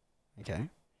CD-ROMs, okay.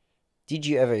 Did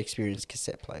you ever experience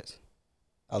cassette players?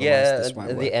 Yeah, this at won't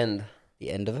the work. end. The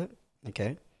end of it,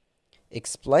 okay.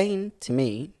 Explain to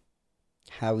me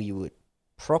how you would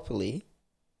properly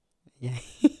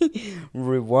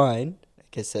rewind a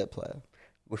cassette player.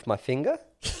 With my finger?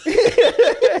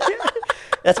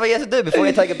 That's what you have to do before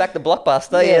you take it back to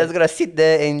Blockbuster. Yeah. Yeah, it's got to sit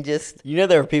there and just You know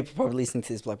there are people probably listening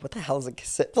to this like, what the hell is a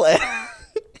cassette player?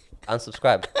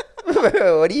 unsubscribe.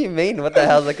 What do you mean? What the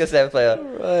hell's a cassette player?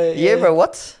 Right, Yeah, bro,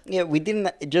 what? Yeah, we didn't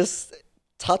just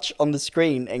touch on the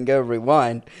screen and go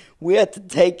rewind. We had to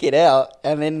take it out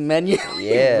and then manually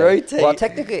Yeah. rotate. Well,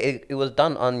 technically, it was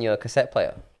done on your cassette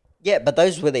player. Yeah, but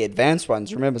those were the advanced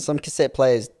ones. Remember, some cassette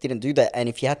players didn't do that. And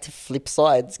if you had to flip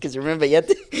sides, because remember,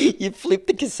 you flip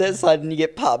the cassette side and you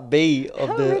get part B of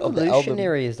How the album.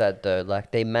 revolutionary is that, though?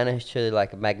 Like, they managed to,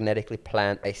 like, magnetically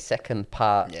plant a second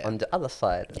part Yeah. on the other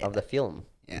side of the film.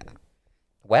 Yeah.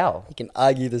 Wow. You can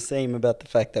argue the same about the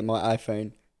fact that my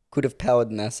iPhone could have powered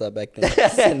NASA back then.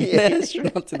 Send an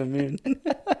astronaut to the moon.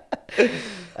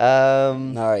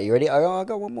 All right, you ready? I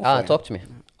got one more. for you. Talk to me.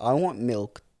 I want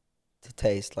milk to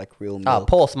taste like real milk.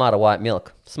 Paul Smarter White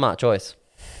Milk. Smart choice.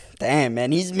 Damn,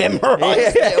 man, he's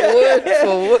memorized it word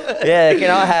for word. Yeah, can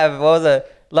I have, what was it?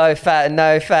 Low fat,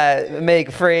 no fat,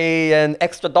 milk free, and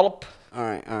extra dollop? All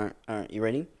right. You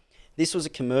ready? This was a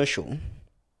commercial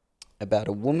about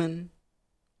a woman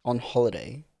on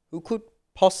holiday who could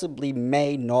possibly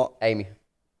may not. Amy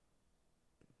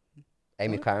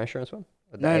car insurance one?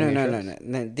 The No. Amy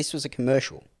insurance? This was a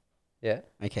commercial. Yeah.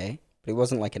 Okay, but it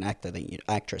wasn't like an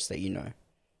actress that you know.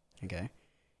 Okay,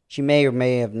 She may or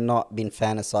may have not been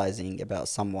fantasizing about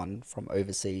someone from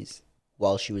overseas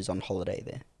while she was on holiday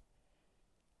there.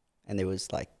 And there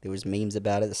was memes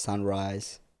about it, the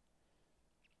sunrise.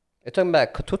 You're talking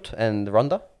about Katut and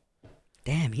Rhonda?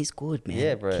 Damn, he's good, man.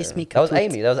 Yeah, bro. Kiss me, That was kaput.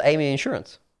 Amy. That was Amy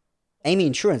Insurance. Amy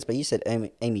Insurance, but you said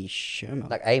Amy Sherman.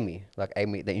 Like Amy,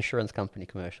 the insurance company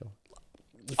commercial.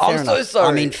 Fair I'm so enough. sorry.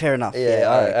 I mean, fair enough. Yeah, Yeah,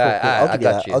 all right, cool, alright, cool. alright, I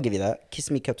got you. I'll give you that. Kiss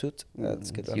me, kaput. That's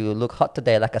a good one. You look hot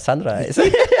today like a sunrise.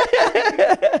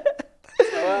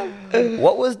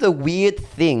 What was the weird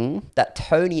thing that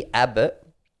Tony Abbott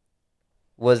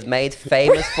was made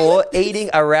famous for eating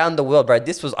around the world, bro?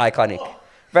 This was iconic.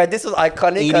 Bro, this was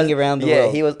iconic. Eating around the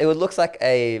world.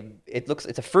 Yeah,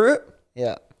 it's a fruit.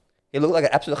 Yeah. He looked like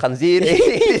an absolute khanzir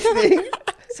eating this thing.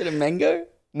 Is it a mango?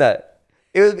 No.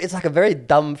 It's like a very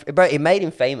dumb, bro, it made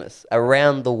him famous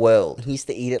around the world. He used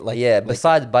to eat it like... Yeah,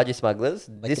 besides budgie smugglers,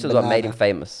 this a was what made him banana.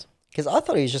 famous. Because I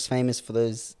thought he was just famous for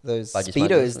those Budgie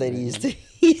Speedos smugglers. that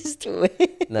he used to wear.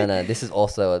 No, this is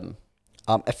also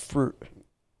A fruit.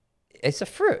 it's a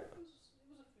fruit.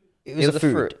 It was a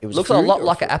fruit. It was Looks a fruit a lot or a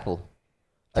like fruit? an apple.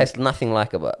 Tastes nothing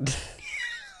like it, but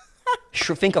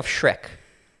think of Shrek,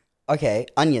 Okay,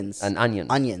 onions. an onion.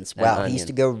 Onions. An Wow, he used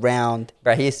to go around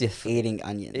Bro, he used to eating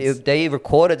onions. they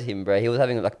recorded him, bro. He was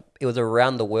having it was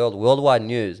around the world, worldwide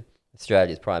news.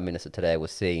 Australia's Prime Minister today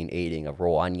was seen eating a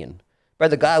raw onion. Bro,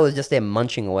 the guy was just there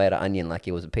munching away at an onion like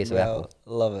it was a piece of apple.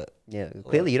 Love it. Yeah,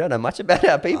 clearly you don't know much about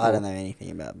our people. I don't know anything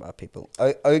about my people.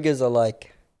 Ogres are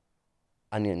like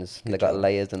Onions, Good they got job.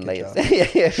 layers and Good layers. job.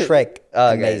 Yeah. Shrek. Oh,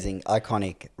 okay. Amazing,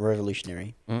 iconic,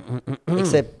 revolutionary.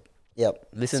 Except, yep.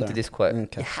 Listen to sorry. this quote.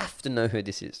 Okay. You have to know who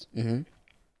this is. Mm-hmm.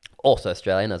 Also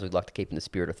Australian, as we'd like to keep in the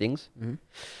spirit of things. Mhm.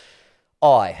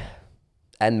 I,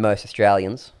 and most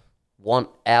Australians, want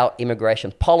our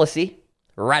immigration policy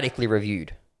radically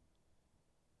reviewed.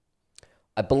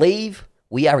 I believe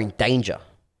we are in danger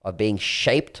of being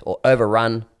shaped or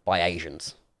overrun by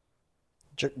Asians.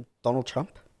 Donald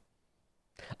Trump.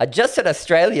 I just said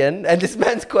Australian, and this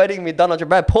man's quoting me Donald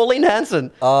Trump. Pauline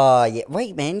Hanson. Oh, yeah.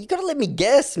 Wait, man. You got to let me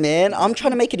guess, man. I'm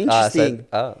trying to make it interesting.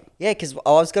 Yeah, because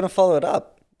I was going to follow it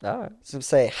up. So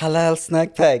say halal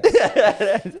snack packs.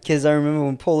 Because I remember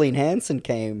when Pauline Hanson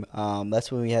came,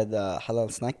 that's when we had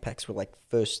halal snack packs were like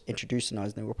first introduced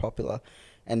and they were popular.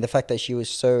 And the fact that she was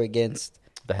so against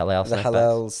The halal the snack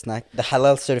halal the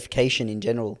halal certification in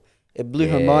general, it blew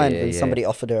her Yeah, mind yeah, when yeah. somebody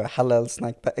offered her a halal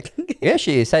snack pack. Yeah,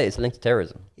 she said it's linked to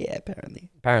terrorism. Yeah, apparently.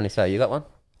 Apparently so. You got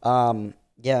one?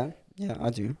 Yeah, I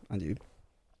do.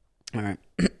 All right.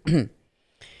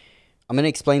 I'm going to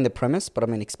explain the premise, but I'm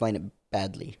going to explain it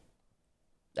badly.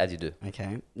 As you do.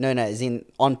 Okay. No, as in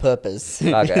on purpose.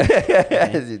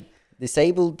 Okay.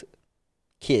 Disabled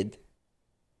kid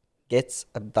gets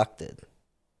abducted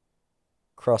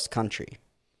cross country.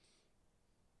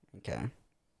 Okay.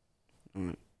 All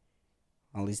right.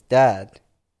 While his dad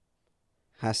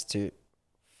has to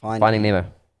Finding Nemo.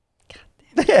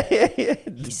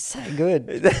 He's so good.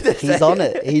 He's on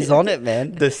it. He's on it,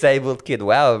 man. Disabled kid.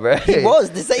 Wow, bro. He was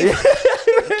disabled.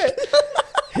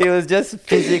 He was just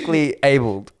physically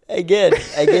abled. Again,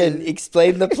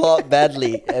 explain the plot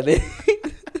badly. And then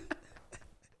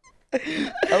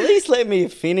at least let me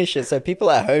finish it so people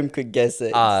at home could guess it.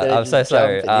 instead of I'm so just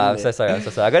sorry. jumping in I'm there. so sorry.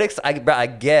 I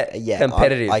get Yeah,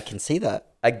 competitive. I can see that.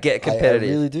 I get I competitive.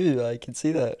 really do. I can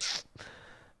see that.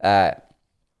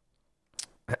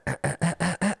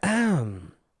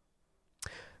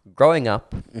 Growing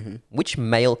up, Mm-hmm. which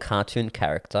male cartoon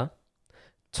character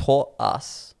taught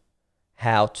us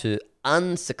how to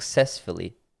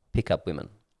unsuccessfully pick up women?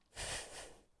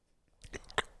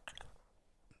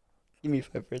 Give me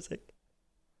 5 for a sec.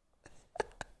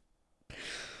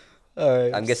 All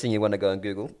right. I'm guessing you want to go on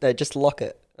Google. No, just lock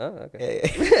it. Oh, okay.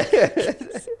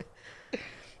 Yeah.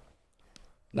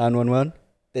 911.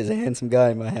 There's a handsome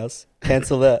guy in my house.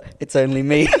 Cancel that. It's only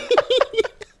me.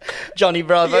 Johnny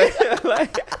Bravo.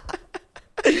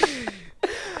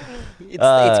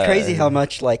 It's crazy how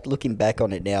much, like, looking back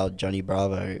on it now, Johnny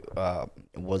Bravo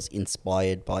was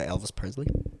inspired by Elvis Presley.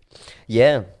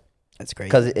 Yeah, That's great.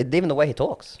 because even the way he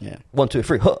talks. Yeah. 1, 2,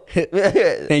 3. Huh.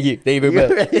 Thank you. Thank you very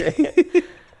much.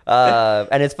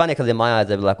 And it's funny because in my eyes,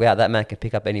 they'd be like, wow, that man can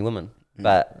pick up any woman.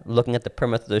 But looking at the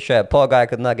premise of the show, poor guy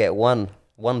could not get one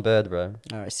bird, bro.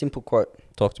 All right. Simple quote.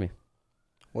 Talk to me.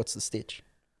 What's the stitch?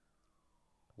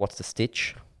 What's the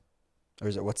stitch? Or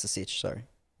is it what's the stitch? Sorry.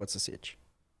 What's the stitch?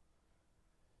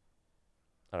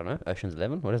 I don't know. Ocean's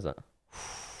 11? What is that?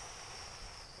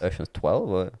 Ocean's 12?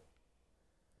 Or?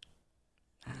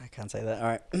 I can't say that. All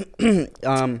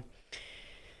right.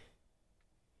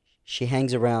 She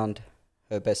hangs around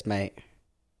her best mate.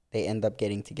 They end up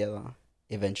getting together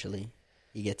eventually.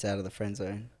 he gets out of the friend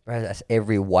zone. Bro, that's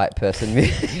every white person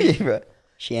movie, bro.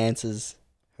 She answers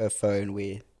her phone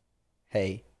with,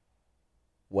 "Hey,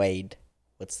 Wade,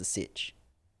 what's the sitch?"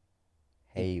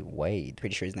 Hey, Wade.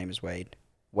 Pretty sure his name is Wade.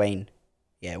 Wayne.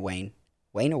 Yeah, Wayne.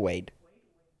 Wayne or Wade?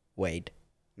 Wade.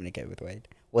 I'm going to go with Wade.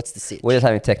 What's the sitch? We're just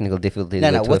having technical difficulties.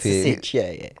 No, with what's Twippy. the sitch?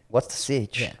 Yeah, yeah. What's the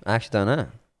sitch? Yeah. I actually don't know.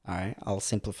 All right, I'll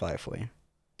simplify it for you.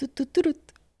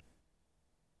 Toot.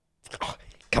 Oh,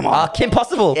 come on. Ah, Kim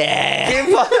Possible. Yeah. Kim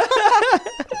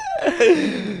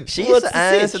She used What's to the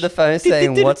answer sitch? the phone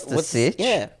saying, "What's the sitch?"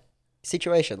 Yeah.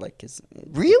 Situation, like, cause,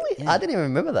 Really? Yeah. I didn't even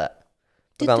remember that.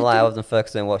 I'm gonna lie, I wasn't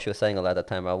focusing on what she was saying a lot at that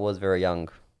time. I was very young.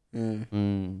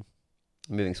 Moving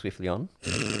swiftly on.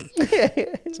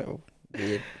 So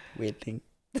weird thing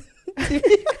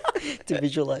to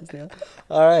visualize now.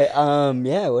 All right,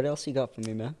 yeah. What else you got for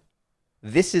me, man?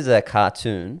 This is a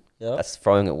cartoon Yep. that's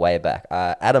throwing it way back.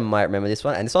 Adam might remember this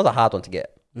one, and this one's a hard one to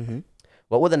get. Mm-hmm.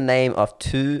 What were the name of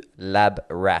two lab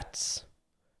rats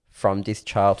from this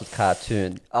childhood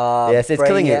cartoon? Yes, it's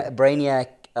killing it. Brainiac.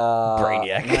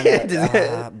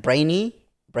 Brainiac. Brainy.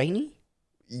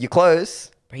 You close.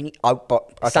 Brainy. Oh,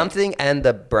 okay. Something and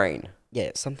the brain.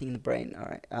 Yeah, something in the brain. All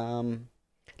right.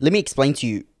 Let me explain to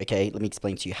you. Okay, let me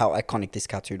explain to you how iconic this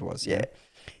cartoon was. Yeah.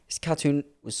 This cartoon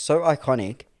was so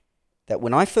iconic that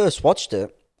when I first watched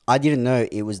it, I didn't know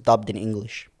it was dubbed in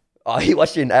English. Oh, you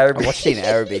watched it in Arabic. I watched it in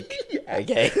Arabic.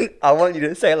 Okay. I want you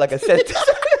to say it like a sentence.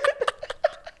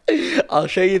 I'll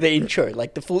show you the intro.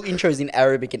 Like the full intro is in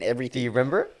Arabic and Do everything. you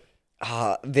remember?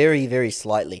 Very, very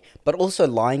slightly. But also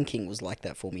Lion King was like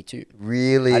that for me too.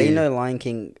 Really? I didn't know Lion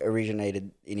King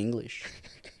originated in English.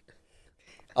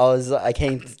 I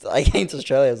came to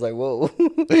Australia. I was like, whoa,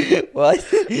 what?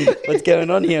 What's going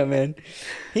on here, man?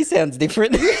 He sounds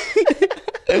different.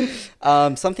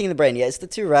 Something in the brain. Yeah, it's the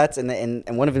two rats, and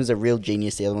one of them is a real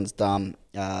genius. The other one's dumb.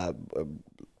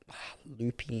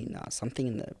 Loopy, something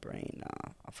in the brain.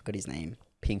 I forgot his name.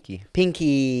 Pinky.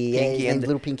 Pinky. Yeah, his and name's the-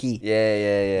 Little Pinky. Yeah.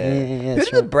 Yeah, Who that's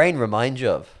did the right. brain remind you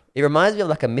of? It reminds me of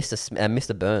like a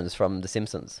Mr. Burns from The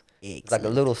Simpsons. It's like a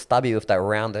Excellent. little stubby with that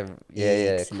round,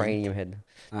 Excellent. cranium head.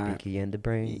 All right. Pinky and the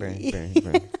brain.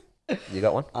 You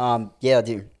got one? Yeah, I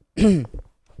do.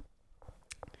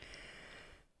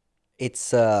 It's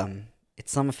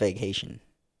summer vacation.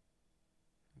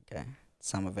 Okay,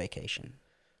 summer vacation.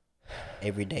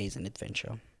 Every day is an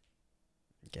adventure.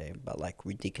 Okay, but like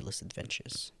ridiculous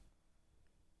adventures.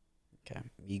 Okay,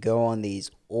 you go on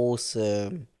these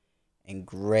awesome and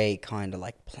great kind of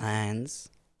like plans.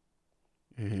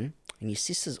 And your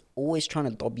sister's always trying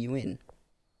to dob you in.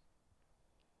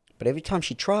 But every time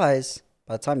she tries,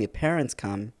 by the time your parents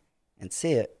come and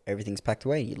see it, everything's packed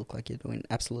away and you look like you're doing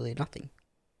absolutely nothing.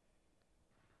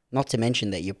 Not to mention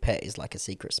that your pet is like a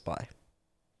secret spy.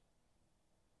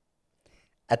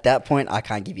 At that point, I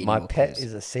can't give you any My more pet clues.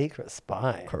 is a secret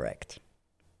spy. Correct.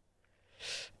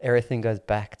 Everything goes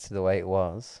back to the way it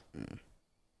was.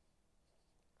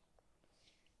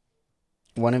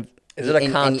 One of Is it a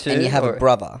and cartoon you have or- a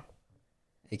brother.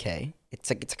 Okay,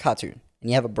 it's a cartoon, and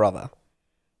you have a brother.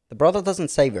 The brother doesn't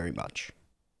say very much.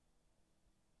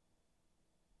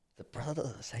 The brother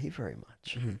doesn't say very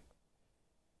much. Mhm.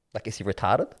 Like, is he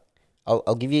retarded?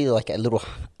 I'll give you like a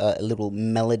little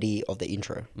melody of the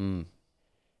intro.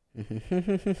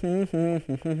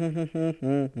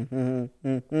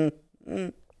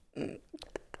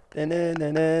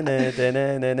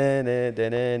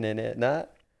 Nah,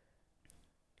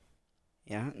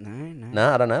 Yeah,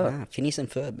 no. I don't know. Nah, Phineas and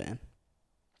Ferb, man.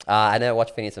 I never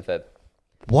watched Phineas and Ferb.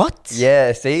 What?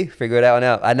 Yeah, see, figure it out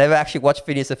now. I never actually watched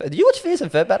Phineas and Ferb. Did you watch Phineas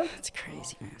and Ferb, Adam? That's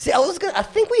crazy, man. See, I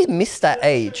think we missed that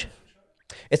age.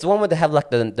 It's the one where they have like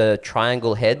the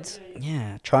triangle heads.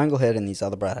 Yeah, triangle head and these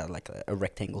other brother had like a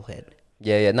rectangle head.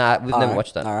 Yeah. Nah, we've never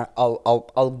watched that. All right,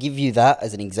 I'll give you that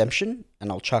as an exemption,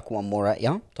 and I'll chuck one more at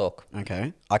you. Talk.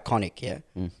 Okay, iconic, yeah.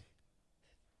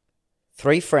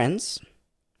 3 friends.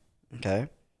 Okay,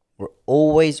 were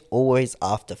always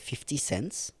after 50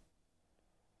 cents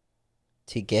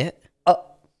to get. Oh,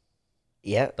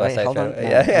 Yeah, Do I wait, say it hold on. straight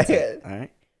away? Yeah, one yeah. sec. All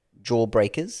right,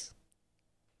 jawbreakers.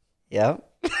 Yeah.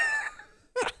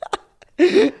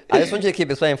 I just want you to keep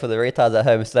explaining for the retards at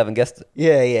home. Still haven't guessed it.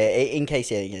 Yeah. In case,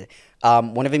 yeah.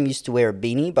 One of them used to wear a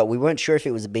beanie, but we weren't sure if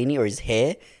it was a beanie or his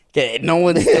hair. Yeah, no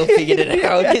one still figured it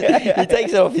out. He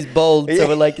takes it off his bald, so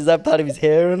we're like, is that part of his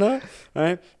hair or not?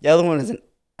 Right. The other one is an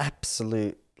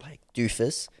absolute like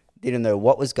doofus. Didn't know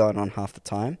what was going on half the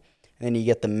time. And then you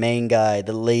get the main guy,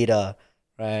 the leader,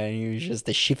 right? And he was just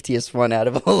the shiftiest one out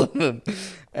of all of them.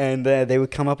 And they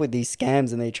would come up with these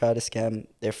scams, and they try to scam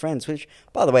their friends. Which,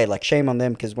 by the way, like shame on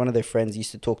them, because one of their friends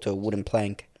used to talk to a wooden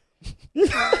plank.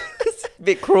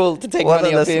 Bit cruel to take One of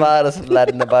money the off him. smartest lad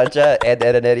in the bunch, Ed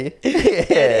and Eddie.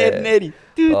 Ed and Eddie.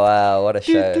 Wow, what a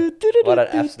show. What an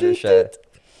absolute show.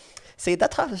 See,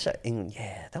 that type of show,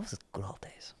 yeah, that was the good old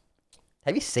days.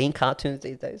 Have you seen cartoons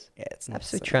these days? Yeah, it's not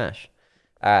Absolute so- trash.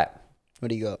 All right. What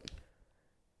do you got?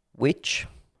 Which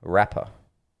rapper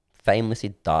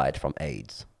famously died from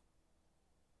AIDS?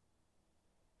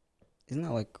 Isn't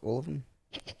that like all of them?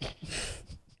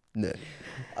 No.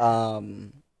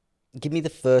 Give me the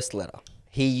first letter.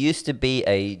 He used to be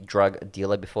a drug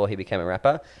dealer before he became a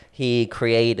rapper. He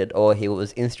created, or he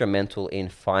was instrumental in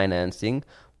financing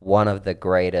one of the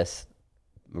greatest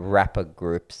rapper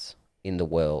groups in the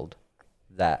world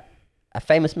that a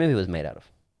famous movie was made out of.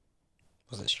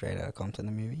 Was it Straight Outta Compton,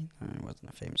 the movie? No, it wasn't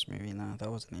a famous movie. No, that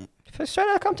wasn't it. Straight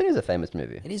Outta Compton is a famous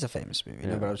movie. It is a famous movie.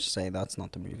 Yeah. No, but I was just saying that's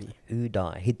not the movie. Who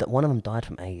died? One of them died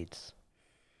from AIDS.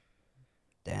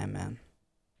 Damn, man.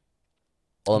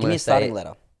 All I'm Give me gonna a starting say,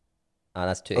 letter.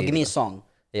 that's too Or easy. give me a song.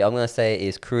 Yeah, I'm gonna say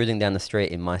is cruising down the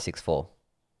street in my 6'4".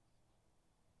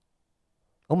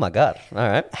 Oh my god! All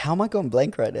right. How am I going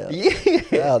blank right now? Yeah.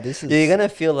 Wow, this is... You're gonna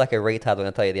feel like a retard when I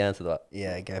tell you the answer to that.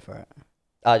 Yeah, go for it.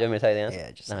 Oh, do you want me to tell you the answer?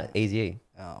 Yeah, just... No, easy.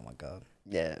 Oh, my God.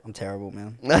 Yeah. I'm terrible,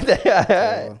 man. You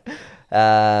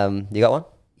got one?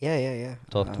 Yeah.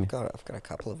 Talk to I've me. got a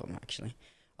couple of them, actually.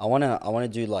 I wanna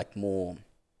do, like, more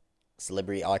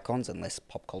celebrity icons and less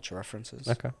pop culture references.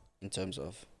 Okay. In terms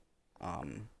of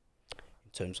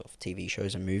TV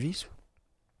shows and movies.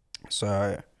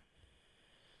 So,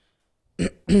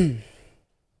 okay,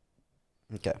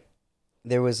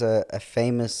 there was a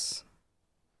famous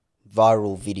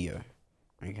viral video.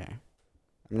 Okay, I'm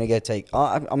gonna go take.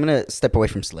 I'm gonna step away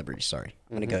from celebrities. Sorry,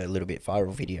 I'm gonna go a little bit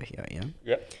viral video here. Yeah.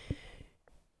 Yep.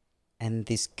 And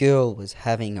this girl was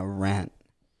having a rant.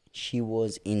 She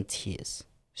was in tears,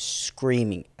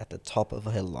 screaming at the top of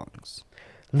her lungs.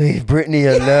 Leave Britney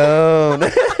alone.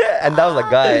 And that was a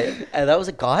guy. And that was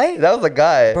a guy? That was a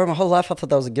guy. Bro, my whole life I thought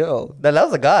that was a girl. No, that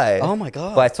was a guy. Oh my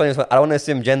God. But it's 2020. I don't want to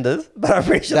assume genders, but I'm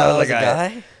pretty sure that, was a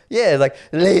guy. Yeah, it's like,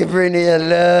 leave Britney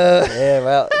alone. Yeah,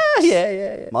 well.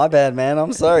 yeah. My bad, man.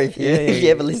 I'm sorry if you, Yeah, if you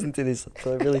ever listen to this. I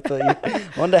really thought you...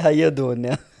 Wonder how you're doing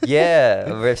now.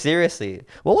 Yeah, seriously.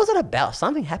 What was it about?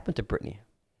 Something happened to Britney.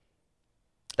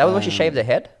 That was when she shaved her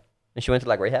head and she went to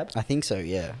like rehab? I think so,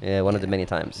 yeah. Yeah, one of the many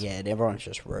times. Yeah, and everyone's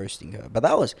just roasting her. But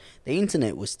that was... The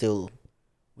internet was still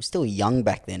young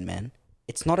back then, man.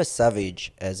 It's not as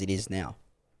savage as it is now.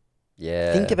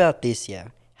 Yeah. Think about this, yeah.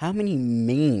 How many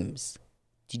memes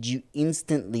did you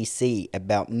instantly see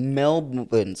about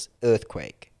Melbourne's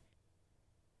earthquake?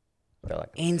 Like,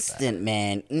 Instant,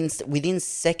 man. Within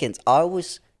seconds. I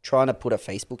was trying to put a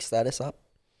Facebook status up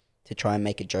to try and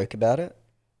make a joke about it.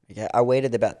 Okay, I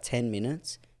waited about 10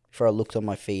 minutes before I looked on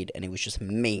my feed and it was just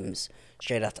memes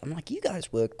straight out. I'm like, you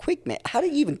guys were quick, man. How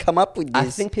did you even come up with this? I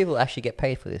think people actually get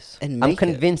paid for this. And I'm make it.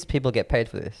 convinced people get paid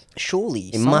for this. Surely.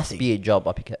 It must be a job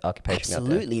occupation out there.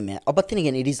 Absolutely, man. Oh, but then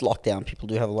again, it is lockdown. People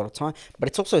do have a lot of time. But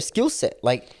it's also a skill set.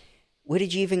 Like, where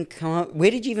did you even come up?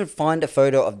 Where did you even find a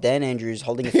photo of Dan Andrews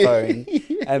holding a phone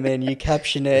and then you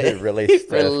caption it? Release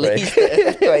the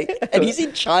earthquake. And he's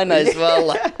in China as well.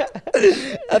 Like,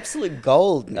 absolute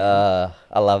gold, man.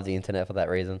 I love the internet for that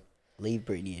reason. Leave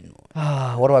Britney in.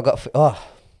 What do I got for...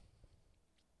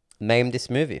 Name this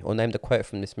movie or name the quote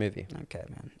from this movie. Okay,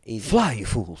 man. Easy. Fly, you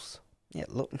fools. Yeah,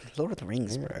 Lord of the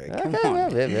Rings, bro. Okay, Come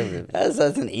on. yeah.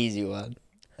 That's an easy one.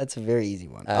 That's a very easy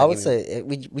one. I give would me- say,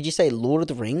 would you say Lord of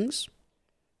the Rings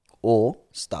or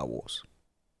Star Wars?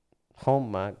 Oh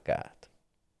my God.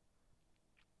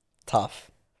 Tough.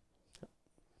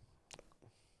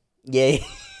 Yeah.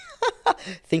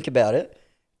 Think about it.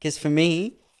 Because for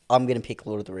me, I'm going to pick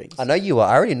Lord of the Rings. I know you are.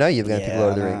 I already know you're going to pick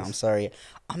Lord of the I know, Rings. I'm sorry.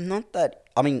 I'm not that...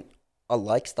 I mean, I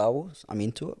like Star Wars. I'm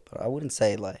into it. But I wouldn't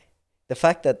say, like... The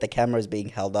fact that the camera is being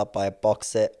held up by a box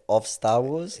set of Star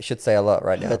Wars It should say a lot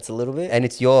right now. hurts a little bit. And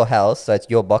it's your house, so it's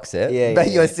your box set. Yeah, but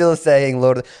yeah, you're yeah. still saying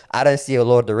I don't see a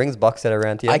Lord of the Rings box set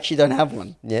around here. I actually don't have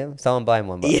one. Yeah, someone buying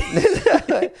one.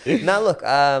 But now look,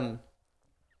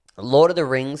 Lord of the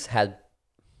Rings had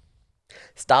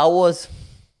Star Wars.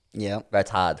 Yeah. That's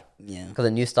hard Yeah. because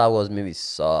the new Star Wars movies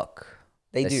suck.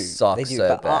 They do. Suck They do. so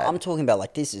But bad. I'm talking about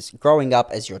like this is growing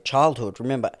up as your childhood.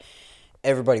 Remember,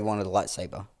 everybody wanted a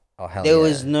lightsaber. Oh hell There yeah.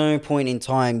 was no point in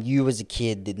time you as a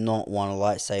kid did not want a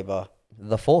lightsaber.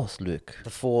 The Force, Luke.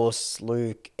 The Force,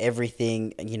 Luke,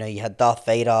 everything. You know, you had Darth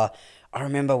Vader. I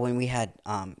remember when we had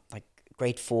like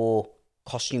grade 4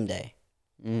 costume day.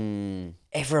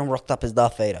 Everyone rocked up as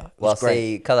Darth Vader. It Well, was great.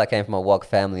 see, because I came from a Wog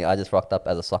family, I just rocked up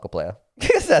as a soccer player.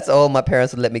 Because that's all my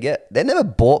parents would let me get. They never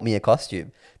bought me a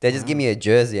costume. They just give me a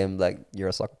jersey and like, you're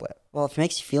a soccer player. Well, if it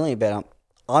makes you feel any better,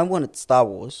 I wanted Star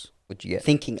Wars What'd you get?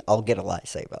 thinking I'll get a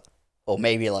lightsaber. Or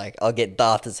maybe like I'll get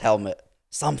Darth's helmet.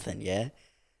 Something, yeah?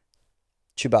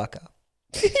 Chewbacca.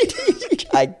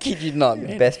 I kid you not,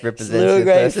 man. Best This little representative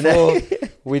grade personality. 4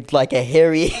 with like a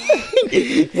hairy,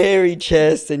 hairy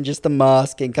chest and just a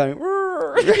mask and coming.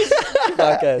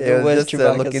 Chewbacca, It the was worst just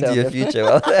to look Chewbacca into your sound.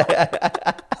 future.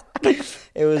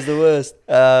 It was the worst.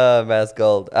 Oh, that's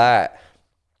gold. All right.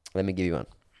 Let me give you one.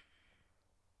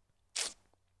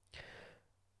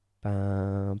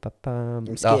 I'm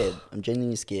scared. I'm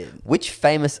genuinely scared. Which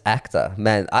famous actor?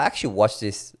 Man, I actually watched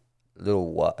this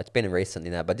little what? It's been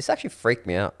recently now, but this actually freaked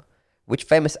me out. Which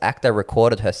famous actor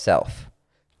recorded herself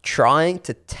trying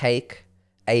to take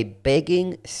a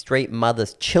begging street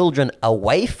mother's children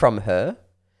away from her,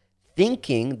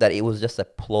 thinking that it was just a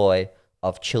ploy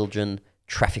of children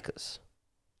traffickers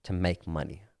to make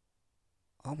money?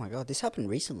 Oh my god, this happened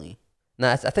recently. No,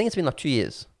 I think it's been like 2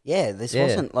 years. Yeah, this Yeah.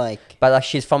 wasn't like. But like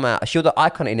she was the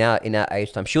icon in our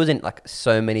age time. She was in like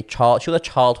so many she was a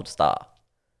childhood star.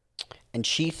 And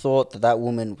she thought that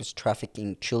woman was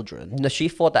trafficking children. No, she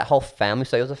fought that whole family.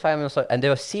 So it was a family, and they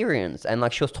were Syrians, and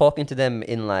like she was talking to them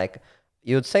in like,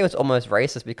 you would say it was almost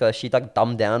racist because she like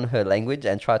dumbed down her language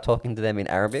and tried talking to them in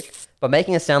Arabic, but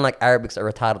making it sound like Arabic's a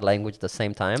retarded language at the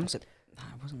same time. Was it? No,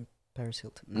 it wasn't Paris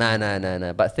Hilton.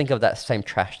 No. But think of that same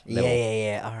trash level.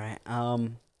 Yeah. All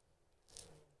right.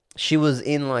 She was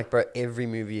in like, bro, every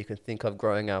movie you could think of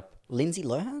growing up. Lindsay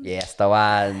Lohan. Yes, the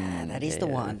one. that is the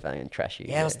one. Fucking trashy.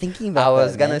 Yeah, I was thinking about. I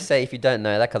was that, gonna man. say, if you don't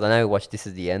know that, because I know we watched This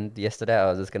Is the End yesterday. I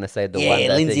was just gonna say the one Yeah,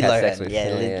 that Lindsay Dick had sex Lohan. with.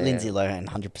 Yeah, Lindsay Lohan,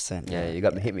 100%. Yeah, you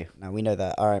got me. Hit me. No, we know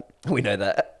that. All right, We know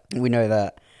that. we know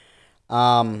that.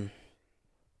 I'm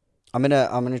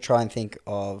gonna try and think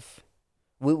of.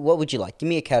 What would you like? Give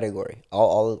me a category.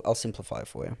 I'll simplify it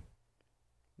for you.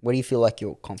 What do you feel like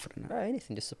you're confident in? Right,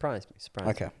 anything, just surprise me. Surprise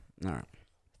me. Okay. All right.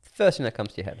 First thing that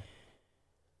comes to your head.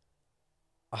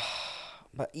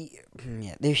 But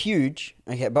yeah, they're huge.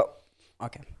 Okay, but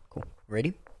okay, cool.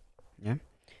 Ready? Yeah.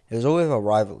 There was always a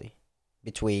rivalry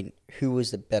between who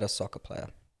was the better soccer player.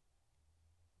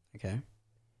 Okay.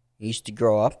 You used to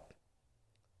grow up.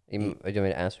 Do you want me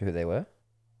to answer who they were?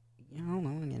 You don't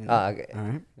know. Ah, okay. All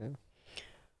right. Yeah.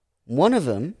 One of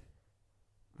them,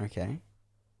 okay,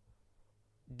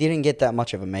 didn't get that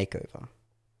much of a makeover.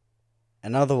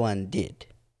 Another one did.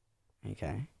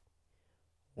 Okay.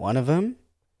 One of them,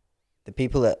 the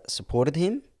people that supported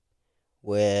him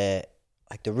were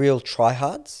like the real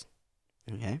tryhards.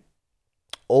 Okay.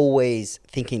 Always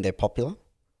thinking they're popular.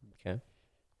 Okay.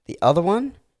 The other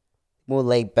one, more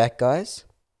laid back guys,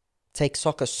 take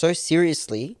soccer so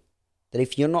seriously that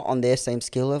if you're not on their same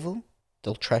skill level,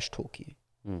 they'll trash talk you.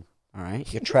 Mm. All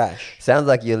right? You're trash. Sounds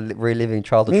like you're reliving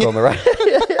childhood trauma, right?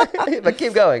 But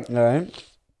keep going. All right?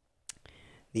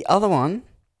 The other one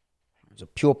was a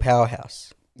pure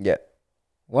powerhouse. Yeah.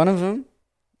 One of them,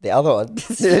 the other one,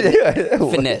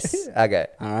 finesse. Okay.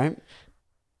 All right?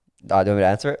 Do you want me to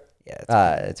answer it?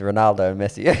 Yeah, It's Ronaldo and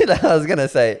Messi. I was gonna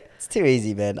say, it's too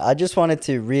easy, man. I just wanted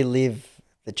to relive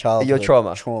the childhood Your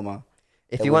trauma.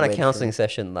 if that you we want a went counseling through.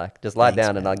 session, like just lie Thanks,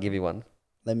 down and man. I'll give you one.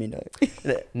 Let me know.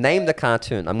 Name the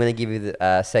cartoon. I'm gonna give you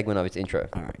the segment of its intro,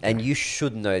 All right, and you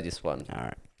should know this one. All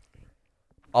right.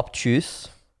 Obtuse,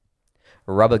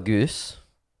 Rubber Goose,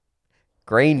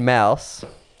 Green Mouse,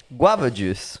 Guava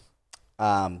Juice.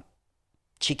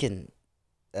 Chicken.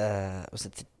 Was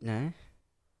it no?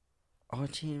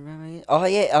 Oh,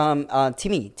 yeah.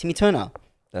 Timmy Turner.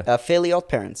 Fairly Odd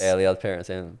Parents. Fairly Odd Parents.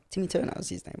 Yeah. Timmy Turner was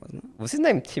his name, wasn't it? Was his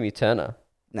name Timmy Turner?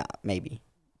 Nah, maybe.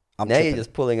 I'm Now tripping. you're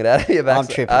just pulling it out of your back. I'm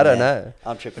tripping. I don't man. know.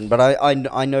 I'm tripping, but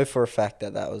I know for a fact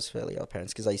that was Fairly Odd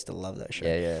Parents because I used to love that show.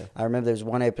 Yeah. I remember there was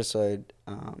one episode.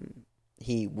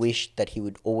 He wished that he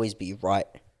would always be right,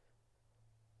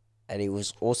 and it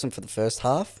was awesome for the first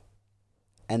half,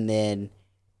 and then,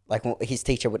 like, his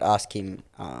teacher would ask him,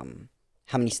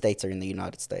 how many states are in the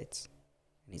United States,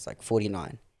 and he's like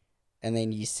 49, and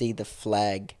then you see the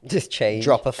flag Just change.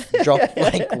 drop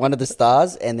like one of the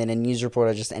stars, and then a news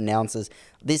reporter just announces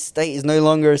this state is no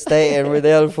longer a state and we're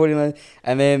down to 49,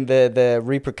 and then the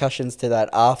repercussions to that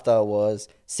after was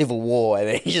civil war, and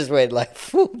then he just went like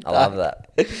full I love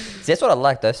that. See, that's what I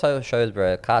like. Those sort of shows,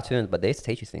 bro, cartoons, but they used to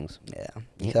teach you things. Yeah,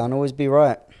 you can't always be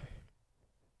right.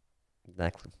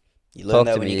 Exactly. You learn Talk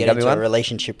that to when me. you You get got me into a one?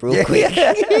 relationship real quick.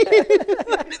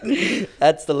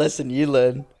 That's the lesson you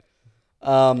learn.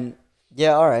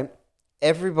 Yeah, all right.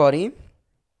 Everybody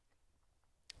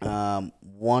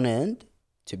wanted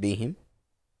to be him.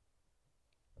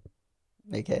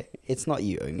 Okay, it's not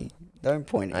you, Omi. Don't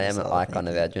point at I am an yourself. icon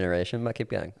of Thank our generation, but keep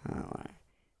going. you. All right.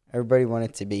 Everybody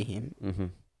wanted to be him. Mm-hmm.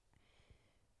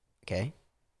 Okay,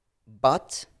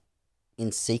 but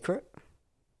in secret,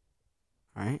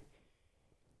 right?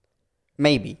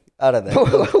 Maybe. I don't know.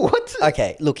 What?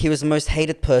 Okay, look, he was the most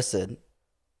hated person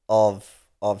of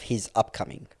his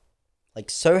upcoming. Like,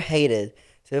 so hated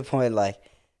to the point, like,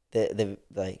 the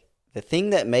thing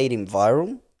that made him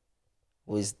viral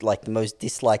was, like, the most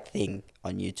disliked thing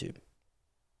on YouTube.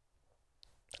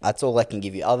 That's all I can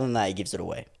give you. Other than that, he gives it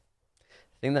away.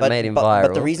 Thing that made him viral.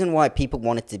 But the reason why people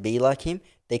wanted to be like him,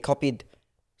 they copied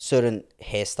certain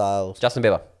hairstyles. Justin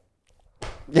Bieber.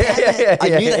 Yeah. I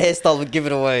knew the hairstyle would give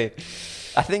it away.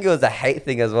 I think it was a hate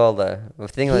thing as well, though. The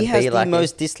thing He has the like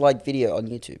most disliked video on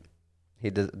YouTube. he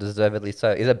deservedly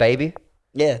so. Is it Baby?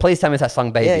 Yeah. Please tell me it's that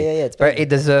song Baby. Yeah, it's Bro, Baby. it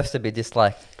deserves to be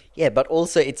disliked. Yeah, but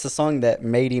also it's a song that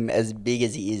made him as big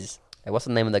as he is. Hey, what's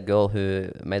the name of that girl who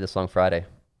made the song Friday?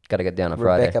 Gotta get down on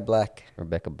Friday.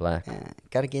 Rebecca Black. Yeah.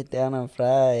 Gotta get down on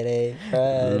Friday.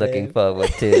 Looking forward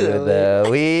to the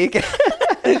week.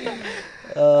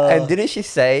 And didn't she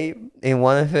say in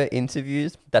one of her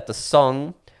interviews that the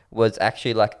song was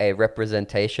actually like a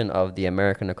representation of the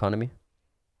American economy?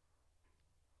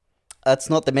 That's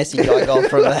not the message I got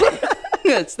from that.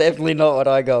 That's definitely not what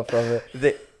I got from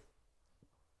it.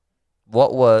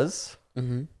 What was...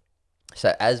 Mm-hmm.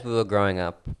 So as we were growing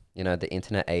up, you know, the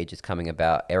internet age is coming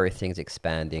about. Everything's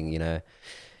expanding, you know,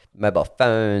 mobile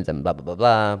phones and blah, blah, blah,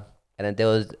 blah. And then there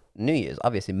was New Year's.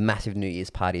 Obviously, massive New Year's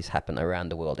parties happen around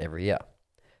the world every year.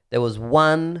 There was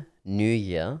one New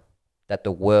Year that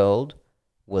the world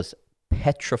was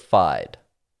petrified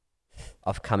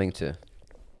of coming to.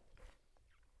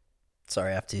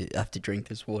 Sorry, I have to drink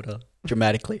this water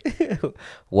dramatically.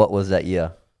 What was that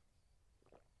year?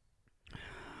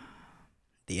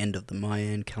 The end of the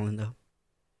Mayan calendar.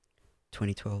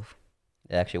 2012.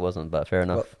 It actually wasn't, but fair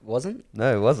enough. What, wasn't?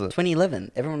 No, it wasn't.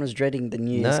 2011. Everyone was dreading the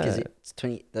New Year's because No. it's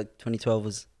 2012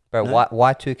 was... Bro, No?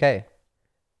 why 2K?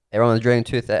 Everyone was during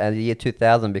the year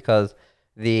 2000 because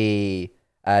the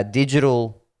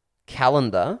digital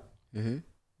calendar Mm-hmm.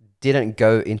 didn't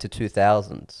go into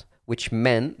 2000s, which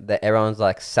meant that everyone's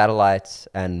like satellites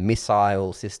and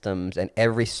missile systems and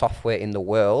every software in the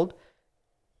world,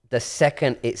 the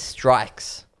second it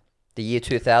strikes the year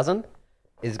 2000,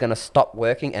 is going to stop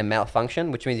working and malfunction,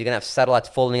 which means you're going to have satellites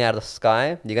falling out of the sky,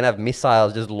 you're going to have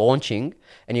missiles just launching,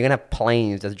 and you're going to have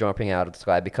planes just jumping out of the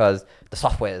sky because the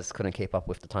softwares couldn't keep up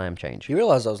with the time change. You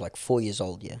realize I was like 4 years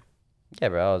old, yeah? Yeah,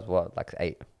 bro, I was what, like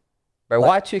 8? Bro,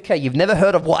 Y2K, you've never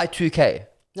heard of Y2K?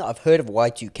 No, I've heard of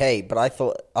Y2K, but I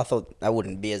thought that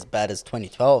wouldn't be as bad as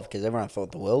 2012 because everyone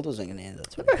thought the world wasn't going to end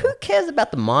at Bro, 2012. who cares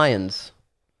about the Mayans?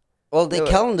 Well, the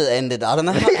calendar ended. I don't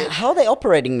know how are they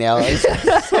operating now.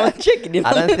 Someone checking in.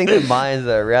 I don't think the Mayans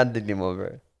are around anymore,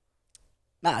 bro.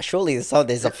 Nah, surely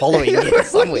there's a following here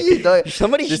somewhere. You don't-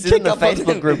 Somebody This should check isn't a up on Facebook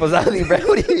them. group or something, bro.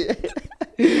 What are you...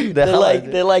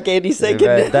 They're like any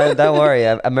second. Bro, don't worry.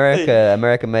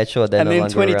 America made sure they're And no then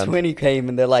longer around. 2020 came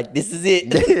and they're like, this is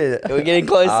it. We're getting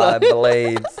closer. I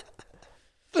believe.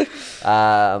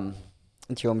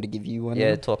 Do you want me to give you one? Yeah,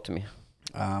 now? talk to me.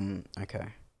 Okay.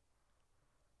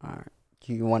 All right.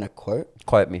 Do you want a quote?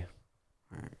 Quote me.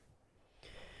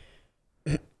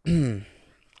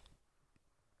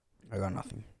 I got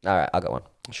nothing. All right, I got one.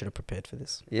 I should have prepared for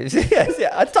this. Yes, yeah.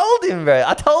 I told him, bro.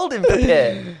 I told him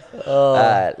prepare.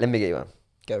 Let me get you one.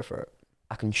 Go for it.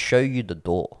 I can show you the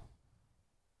door,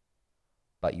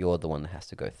 but you're the one that has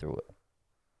to go through it.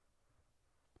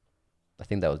 I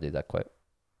think that was that quote.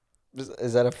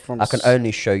 Is that from... I can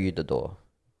only show you the door,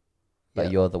 but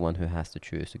Yeah. you're the one who has to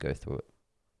choose to go through it.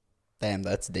 Damn,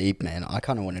 that's deep, man. I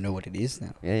kind of want to know what it is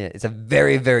now. Yeah. It's a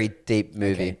very, very deep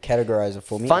movie. Okay, categorize it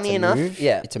for me. Funny It's a enough, move?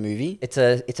 yeah. It's a movie. It's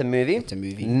a movie. It's a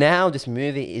movie. Now this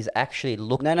movie is actually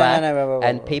looked No, back, wait,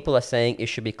 and people are saying it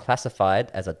should be classified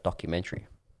as a documentary.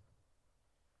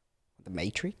 The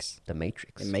Matrix. The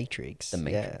Matrix. The Matrix. The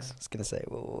Matrix. Yeah, I was gonna say.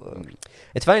 Well,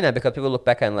 It's funny now because people look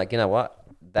back and like, you know what?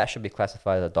 That should be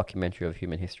classified as a documentary of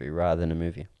human history rather than a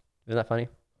movie. Isn't that funny?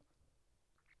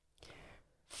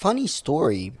 funny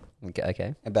story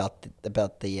Okay. about the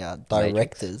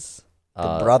directors, the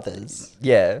Uh, brothers.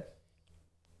 Yeah.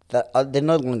 That they're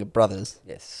no longer brothers.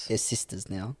 Yes. They're sisters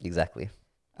now. Exactly.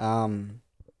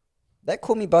 That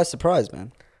caught me by surprise,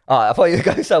 man. Oh, I thought you were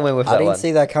going somewhere with I that didn't one.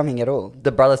 see that coming at all.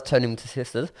 The brothers turning into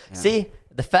sisters. Yeah. See,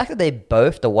 the fact that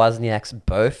the Wozniaks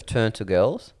both turn to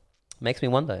girls makes me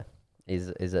wonder, is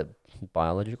it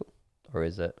biological or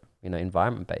is it,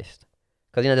 environment based?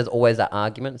 Because, there's always that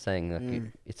argument saying like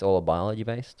it's all biology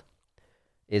based.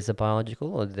 Is it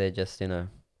biological or they're just,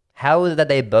 how is it that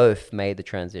they both made the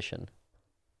transition?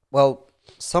 Well,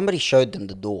 somebody showed them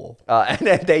the door. And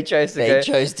then they chose to They go.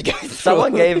 chose to go through.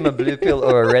 Someone gave them a blue pill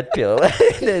or a red pill.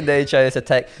 And then they chose to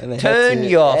And they had turn to-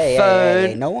 your Hey,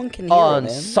 phone no one can hear on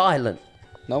it, man. silent.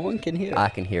 No one can hear it. I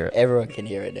can hear it. Everyone can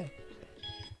hear it now.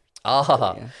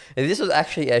 Ah, Yeah. this was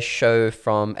actually a show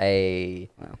from a.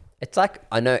 Wow. It's like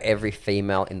I know every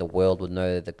female in the world would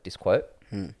know this quote,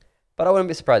 Hmm. but I wouldn't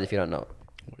be surprised if you don't know it.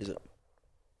 What is it?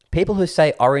 People who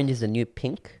say orange is the new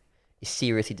pink is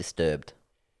seriously disturbed.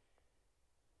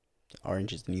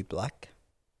 Orange is the new black.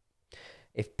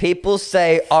 If people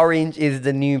say orange is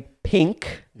the new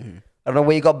pink, Mm-hmm. I don't know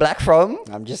where you got black from.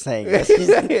 I'm just saying. That's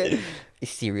just- Is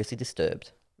seriously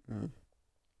disturbed. Mm.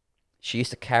 She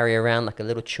used to carry around like a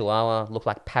little chihuahua, look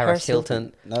like Paris Hilton.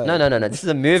 No. No. This is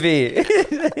a movie.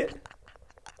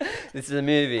 This is a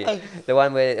movie. The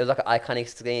one where it was like an iconic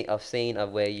scene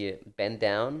of where you bend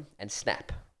down and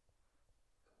snap.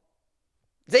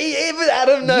 See, even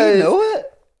Adam knows. You know it?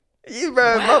 You,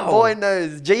 bro, my Wow. boy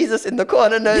knows. Jesus in the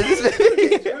corner knows this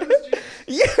movie.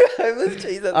 You homeless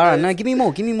Jesus. All right, knows. no, give me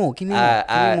more. Give me more. Give me more.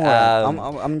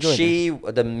 I'm enjoying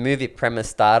this. The movie premise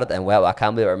started, and wow, I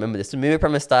can't believe I remember this. The movie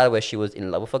premise started where she was in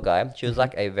love with a guy. She was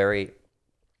like a very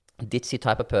ditzy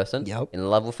type of person, Yep. in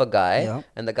love with a guy. Yep.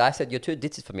 And the guy said, "You're too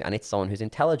ditzy for me. I need someone who's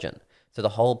intelligent." So the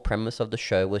whole premise of the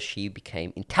show was she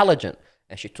became intelligent,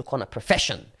 and she took on a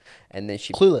profession. And then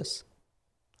she, Clueless.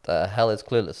 the hell is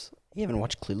Clueless? You haven't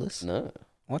watched Clueless? No,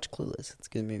 Watch Clueless. It's a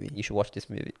good movie. you should watch this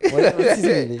movie. What's this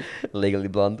movie? Legally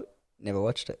Blonde. Never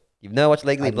watched it. You've never watched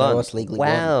Legally I've Blonde? never watched Legally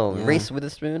wow. Blonde, yeah. Reese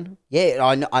Witherspoon? Yeah,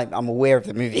 I know, I'm aware of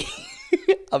the movie.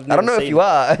 I've never I don't know if seen you it.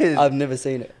 are. I've never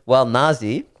seen it. Well,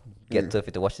 Nazi, get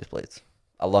Sophie to watch this, please.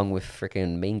 Along with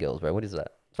freaking Mean Girls, bro. What is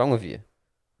that? What's wrong with you?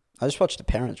 I just watched The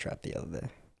Parent Trap the other day.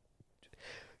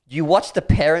 You watch The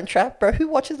Parent Trap, bro? Who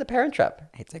watches The Parent Trap?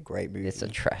 It's a great movie. It's a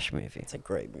trash movie. It's a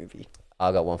great movie.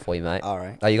 I got one for you, mate. All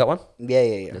right. Oh, you got one? Yeah.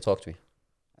 Yeah, talk to me.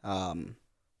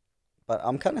 But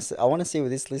I'm kind of. I want to see where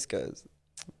this list goes.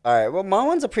 All right. Well, my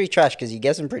ones are pretty trash because you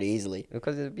guess them pretty easily.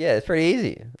 Because, it's pretty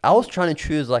easy. I was trying to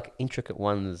choose, like, intricate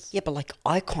ones. Yeah, but like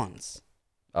icons.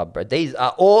 Oh, bro, these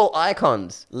are all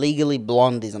icons. Legally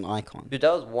Blonde is an icon. Dude,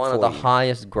 that was one of For the you.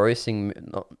 highest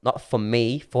grossing, not for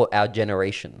me, for our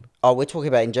generation. Oh, we're talking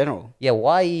about in general. Yeah,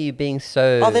 why are you being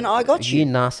so... Oh, then I got you. You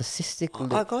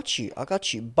narcissistic... I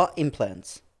got you. Butt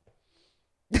implants.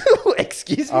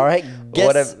 Excuse me? All right.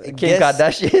 Guess, Kim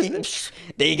Kardashian?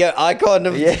 There you go. Icon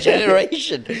of Yeah. the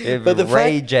generation. Yeah, But the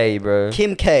Ray fact, J, bro.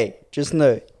 Kim K. Just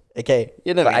know. Okay.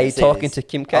 You're never But are gonna you see talking this. to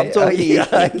Kim K? I'm talking to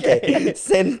Oh, yeah, Kim K.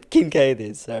 Send Kim K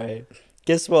this. All right.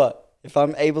 Guess what? If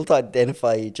I'm able to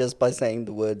identify you just by saying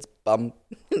the words bum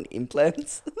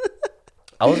implants.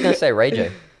 I was going to say Ray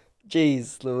J.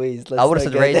 Jeez, Louise. I would've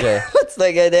not said go Ray down- J. Let's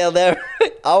not go down there.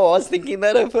 I was thinking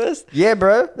that at first. Yeah,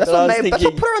 bro. That's But I what, was that's what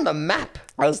thinking- put her on the map.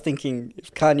 I was thinking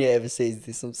if Kanye ever sees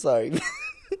this, I'm sorry.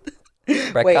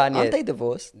 Bro, Wait, Kanye- aren't they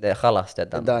divorced? They're khalas, they're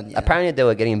done. done, yeah. Apparently they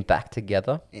were getting back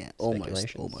together. Yeah,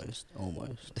 Speculations.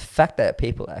 almost. The fact that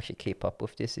people actually keep up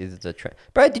with this is the trend.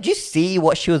 Bro, did you see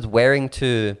what she was wearing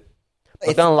to... I'm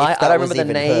If- not gonna lie, if I that don't was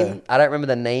remember the even name. her. I don't remember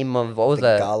the name of... What was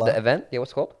The gala? the event? Yeah,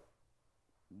 what's it called?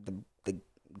 The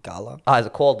gala. Oh, is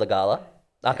it called the gala?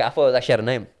 Okay, I thought it actually had a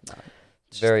name.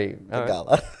 Very... The alright.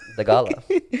 gala. The gala.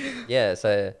 Yeah,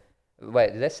 so...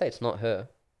 Wait, did they say it's not her?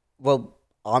 Well,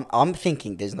 I'm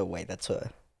thinking there's no way that's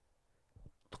her.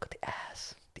 Look at the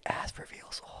ass. The ass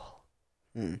reveals all.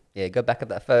 Hmm. Yeah, go back at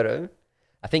that photo.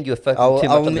 I think you were focusing I'll- too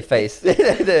I'll much on the ne- face.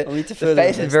 the I'll need to the further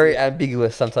face is very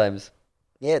ambiguous sometimes.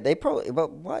 Yeah, they probably.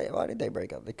 But why did they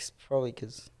break up? It's probably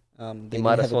because they You didn't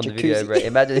might have have a saw the video, jacuzzi. bro.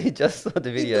 Imagine he just saw the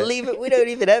You video. believe it? We don't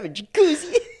even have a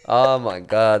jacuzzi. Oh my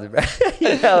god, bro.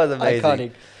 That was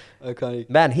amazing. Iconic.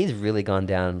 Man, he's really gone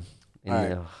down. In,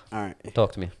 Alright. All right.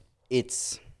 Talk to me.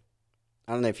 It's.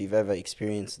 I don't know if you've ever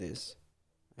experienced this.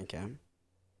 Okay.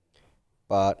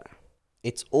 But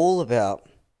it's all about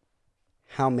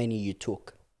how many you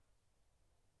took,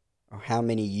 or how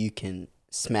many you can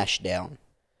smash down.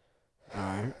 All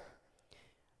right.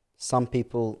 Some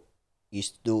people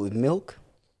used to do it with milk.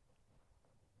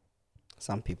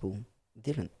 Some people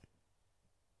didn't.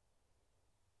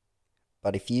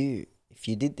 But if you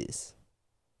did this,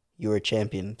 you were a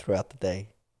champion throughout the day.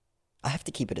 I have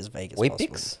to keep it as vague as Weet-Bix?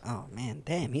 possible. Oh man,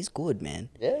 damn, he's good, man.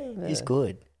 Yeah. He's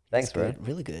good. Thanks, He's bro. good.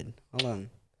 Really good. Hold on.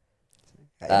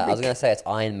 I was gonna say it's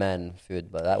Iron Man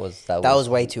food, but that was that was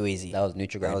way too easy. that was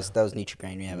Nutrigrain. That was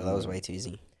Nutrigrain, yeah, but that was way too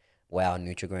easy. Wow,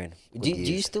 Nutrigrain. Do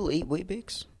you still eat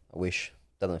Weet-Bix? I wish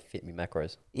doesn't fit me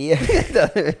macros. Yeah.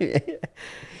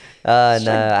 No,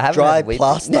 I haven't Dry had Weet-Bix.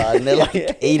 plaster, and they're like,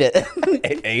 eat it.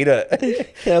 Eat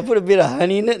it. Can I put a bit of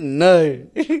honey in it? No.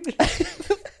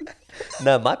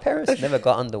 No, my parents never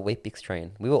got on the Weet-Bix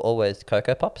train. We were always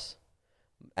Cocoa Pops.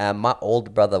 My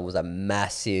older brother was a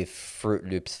massive Fruit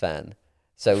Loops fan.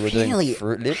 So we were doing Really?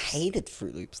 Fruit I Loops. hated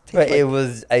Fruit Loops. But it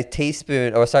was a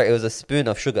teaspoon, or sorry, it was a spoon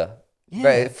of sugar. Yeah.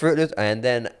 Right, Fruit Loops. And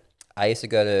then I used to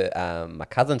go to my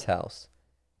cousin's house,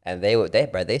 and they used to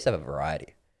have a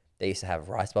variety. They used to have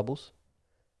rice bubbles.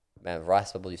 Man,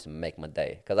 rice bubbles used to make my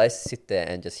day because I sit there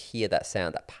and just hear that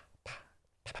sound, that pa pa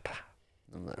pa pa pa.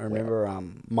 I'm like, I remember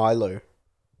Milo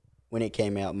when it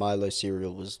came out. Milo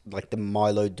cereal was like the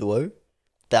Milo Duo.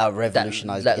 That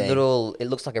revolutionized that the game. little. It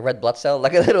looks like a red blood cell,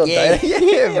 like a little. Yeah,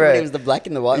 yeah, When bro. it was the black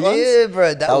and the white ones. Yeah,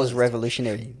 bro. That was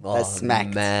revolutionary. That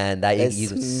smacked. Man, that That you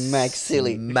could smacked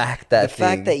silly. smack that The thing.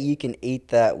 fact that you can eat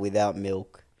that without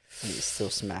milk and it's still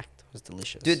smacked was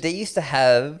delicious. Dude, they used to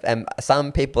have, and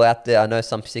some people out there, I know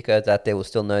some sickos out there will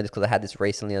still know this because I had this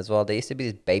recently as well. There used to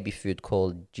be this baby food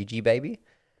called Gigi Baby.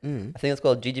 I think it's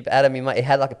called Gigi. Adam, it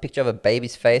had like a picture of a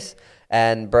baby's face,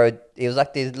 and bro, it was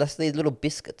like these little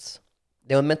biscuits.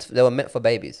 They were meant for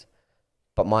babies.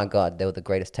 But my God, they were the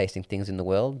greatest tasting things in the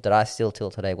world that I still till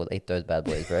today will eat those bad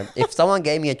boys, bro. If someone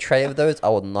gave me a tray of those, I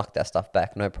would knock that stuff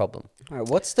back, no problem. All right,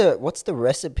 what's the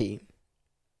recipe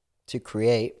to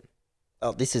create?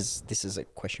 Oh, this is a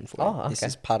question for you. Oh, This okay.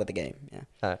 is part of the game. Yeah.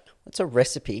 Alright. What's a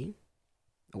recipe?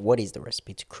 What is the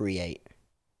recipe to create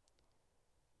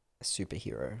a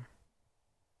superhero?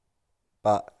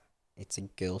 But it's a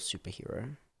girl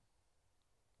superhero.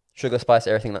 Sugar, spice,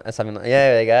 everything, something like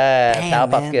yeah, there you go. Damn,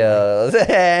 Powerpuff man, Girls.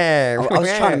 I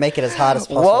was trying to make it as hard as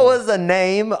possible. What was the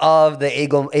name of the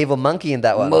evil monkey in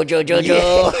that one? Mojo Jojo?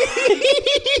 Yeah.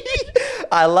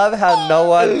 I love how no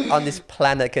one on this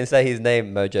planet can say his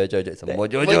name, Mojo Jojo. It's a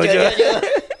Mojo Jojo.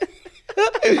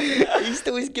 He used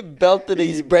to always get belted in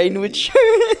his brain with shirt.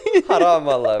 Haram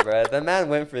Allah, bro. The man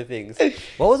went through things.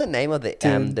 What was the name of the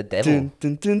devil?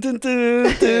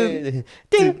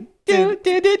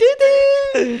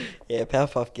 Yeah,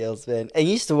 Powerpuff Girls, man. And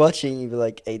you used to watch it and you'd be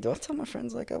like, hey, do I tell my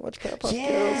friends like I watch Powerpuff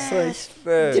Yes, Girls?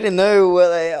 bro. Like, didn't know where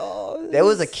they are. There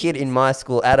was a kid in my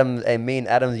school, Adam, and me and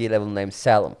Adam's year level named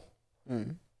Salem.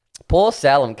 Poor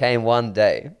Salem came one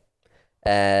day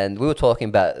and we were talking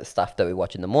about stuff that we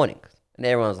watch in the mornings. And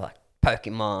everyone's like,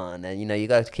 Pokemon, and you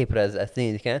got to keep it as thin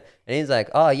as you can. And he's like,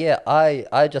 oh yeah,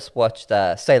 I just watched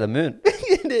Sailor Moon.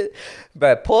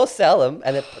 Bro, poor Salem,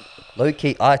 and low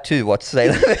key, I too watched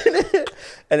Sailor Moon.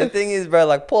 And the thing is, bro,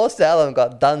 like poor Salem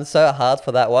got done so hard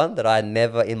for that one that I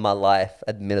never in my life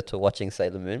admitted to watching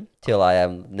Sailor Moon till I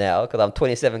am now, because I'm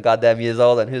 27 goddamn years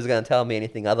old, and who's going to tell me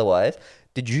anything otherwise?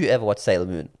 Did you ever watch Sailor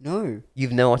Moon? No.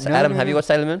 You've never watched No, Adam, no, have you no. watched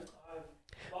Sailor Moon?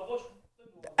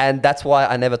 And that's why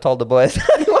I never told the boys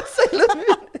I watched Sailor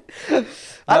Moon.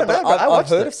 I don't know, bro. I I've watched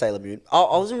heard it. of Sailor Moon. I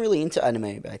wasn't really into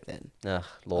anime back then. Ugh,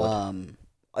 Lord.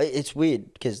 It's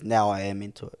weird because now I am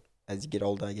into it. As you get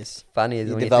older, I guess Funny is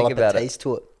you when you develop think about a it. taste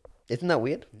to it. Isn't that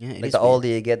weird? Yeah, it like is the weird. older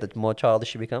you get, the more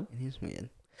childish you become. It is weird.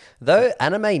 Though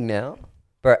anime now,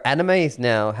 bro, animes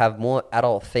now have more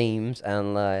adult themes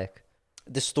and like.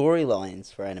 The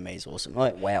storylines for anime is awesome.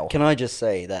 Like, Wow. Can I just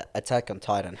say that Attack on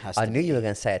Titan has to I knew be- you were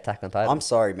gonna say Attack on Titan. I'm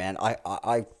sorry, man.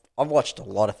 I've watched a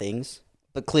lot of things,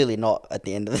 but clearly not at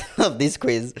the end of this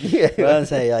quiz. Yeah. But I'm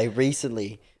saying like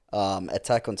recently,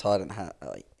 Attack on Titan.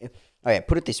 Okay,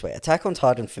 put it this way: Attack on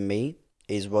Titan for me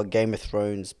is what Game of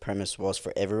Thrones premise was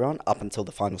for everyone up until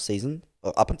the final season,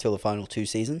 or up until the final 2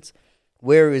 seasons.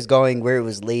 Where it was going, where it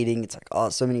was leading. It's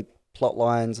like so many plot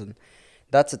lines, and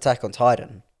that's Attack on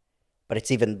Titan. But it's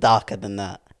even darker than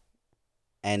that,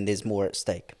 and there's more at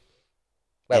stake.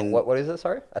 Wait, and- what is it?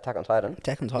 Sorry, Attack on Titan.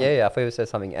 Attack on Titan. Yeah, I thought you said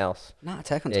something else. No,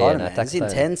 Attack on Yeah, Titan, no, man. Attack It's on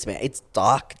Titan. intense, man. It's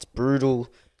dark. It's brutal.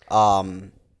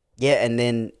 Yeah, and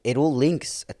then it all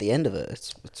links at the end of it.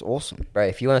 It's awesome. Bro,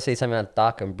 if you want to see something that's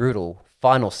dark and brutal,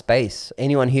 Final Space.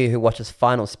 Anyone here who watches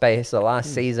Final Space, the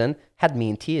last season, had me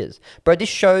in tears. Bro, this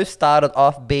show started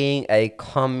off being a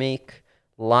comic,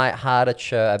 light-hearted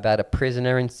show about a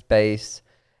prisoner in space,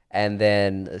 and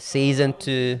then season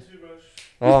 2.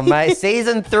 Oh, mate,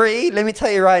 season 3, let me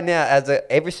tell you right now,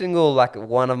 every single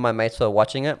one of my mates who are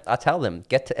watching it, I tell them,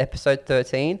 get to episode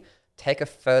 13, take a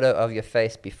photo of your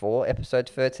face before episode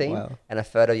 13, Wow. and a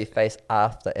photo of your face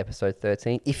after episode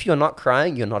 13. If you're not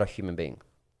crying, you're not a human being.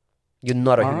 You're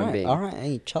not a human being. All right.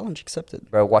 Hey, challenge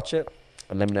accepted. Bro, watch it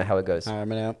and let me know how it goes. All right,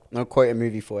 man. I'll quote a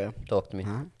movie for you. Talk to me.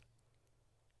 All right.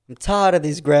 I'm tired of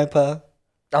this, Grandpa.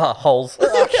 Ah, holes.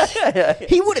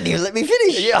 He wouldn't even let me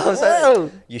finish. Yeah, I'm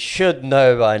saying, you should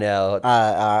know by now. All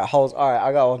right, holes. All right,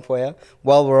 I got one for you.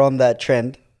 While we're on that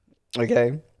trend,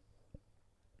 okay.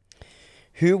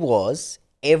 Who was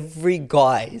every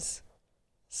guy's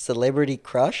celebrity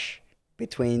crush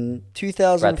between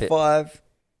 2005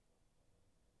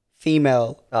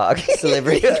 female Oh, okay.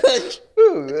 celebrity crush?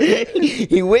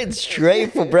 He went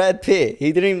straight for Brad Pitt.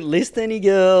 He didn't list any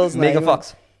girls. Megan like-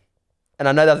 Fox. And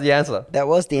I know that's the answer. That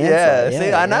was the answer. Yeah,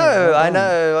 see, I know, I Well done.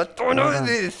 know. I don't know Well done.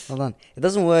 this. Hold on. It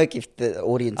doesn't work if the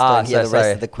audience Ah, don't hear so the rest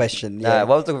sorry. of the question. What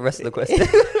was the rest of the question?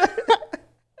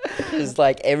 It's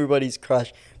like everybody's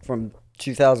crush from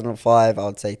 2005, I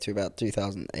would say, to about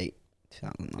 2008,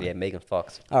 2009. Yeah, Megan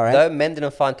Fox. All right. Though men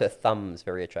didn't find her thumbs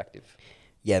very attractive.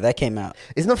 Yeah, that came out.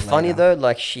 Isn't it funny later. though?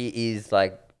 Like she is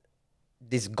like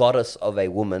this goddess of a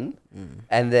woman,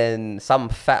 and then some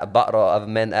fat butler of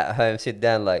men at home sit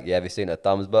down like, "Yeah, have you seen her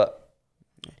thumbs?" But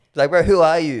it's like, bro, who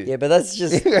are you? Yeah, but that's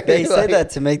just, they say that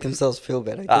to make themselves feel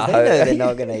better. Because they know they're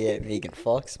not going to get Megan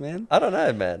Fox, man. I don't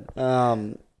know,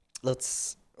 man.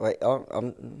 Let's, wait.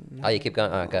 Oh, you keep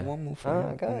going. Oh, okay. One more for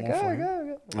Oh, you. go, One more go, for you.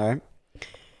 go, go. All right.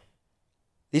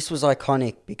 This was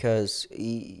iconic because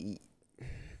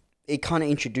it kind of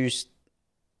introduced,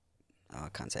 I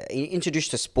can't say it. It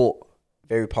introduced a sport,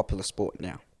 very popular sport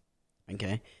now.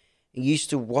 Okay. You used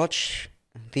to watch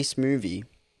this movie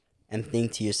and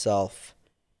think to yourself,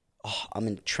 oh, I'm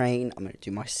going to train, I'm going to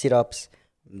do my sit-ups,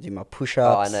 I'm going to do my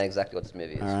push-ups. Oh, I know exactly what this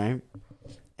movie is. All right.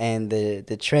 And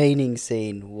the training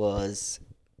scene was,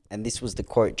 and this was the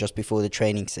quote just before the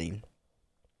training scene.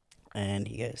 And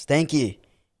he goes, "Thank you.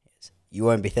 You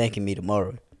won't be thanking me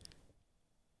tomorrow."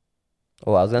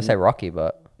 Oh, I was gonna say Rocky,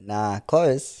 but Nah,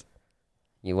 close.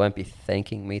 you won't be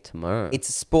thanking me tomorrow. It's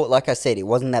a sport, like I said, it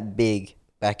wasn't that big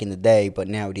back in the day, but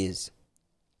now it is.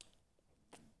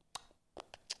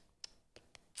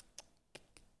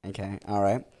 Okay, all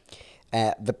right.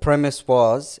 The premise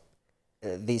was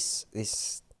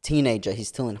this teenager, he's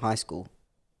still in high school.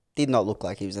 Did not look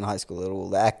like he was in high school at all.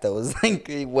 The actor was like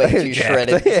way too Jacked.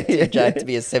 shredded, too jacked to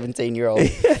be a 17-year-old.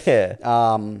 yeah.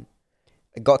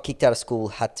 Got kicked out of school,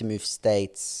 had to move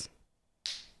states,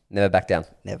 Never Back Down.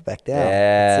 never back down.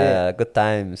 That's Yeah, good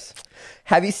times.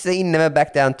 Have you seen Never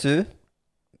Back Down 2? it.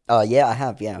 Oh yeah, I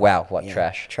have. Yeah. Wow, what Yeah,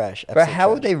 trash. Trash. Bro, absolute how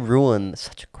trash. would they ruin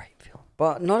such a great film?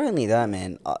 But not only that,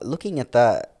 man. Looking at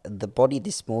that, the body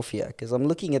dysmorphia. Because I'm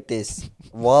looking at this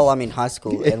while I'm in high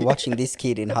school and watching this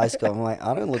kid in high school. I'm like,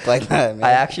 I don't look like that, man.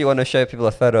 I actually want to show people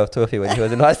a photo of Tufi when he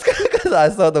was in high school because I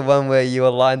saw the one where you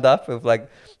were lined up with like,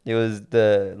 it was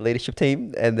the leadership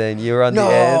team and then you were on the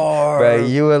end. Bro,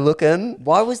 you were looking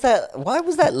Why was that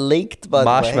leaked? By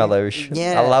marshmallow. the way?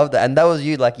 Yeah, I love that. And that was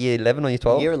you like year 11 or year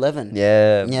 12? year 11.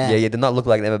 Yeah. Yeah. Yeah, you did not look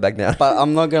like Never Back Down. But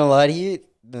I'm not gonna lie to you.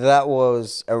 That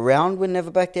was around when Never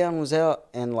Back Down was out,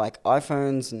 and like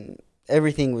iPhones and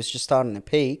everything was just starting to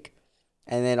peak.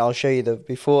 And then I'll show you the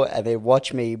before, and then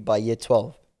watch me by year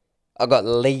 12. I got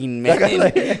lean, man. I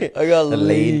got The lean.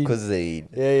 lean cuisine.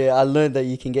 Yeah. I learned that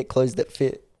you can get clothes that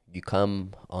fit. You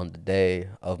come on the day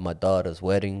of my daughter's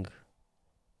wedding.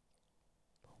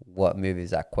 What movie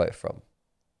is that quote from?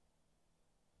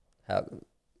 How?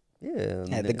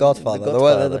 Yeah, The Godfather. The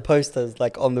one that the poster's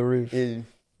like on the roof.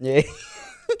 Yeah.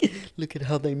 Look at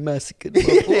how they massacred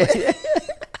my boy.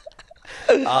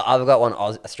 I've got one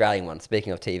Australian one.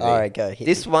 Speaking of TV, All right, go. Hit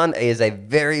This one is a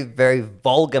very, very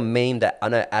vulgar meme that I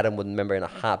know Adam would remember in a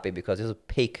heartbeat because this was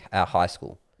peak our high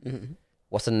school. Mm-hmm.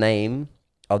 What's the name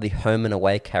of the Home and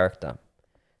Away character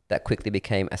that quickly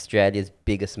became Australia's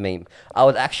biggest meme? I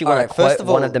would actually want Alright, to quote first of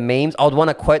one all- of the memes. I would want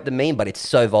to quote the meme, but it's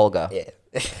so vulgar. Yeah.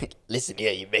 Listen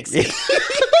here, you Mexican.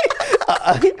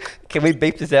 Can we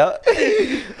beep this out?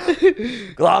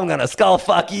 Well, I'm gonna skull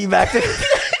fuck you back to.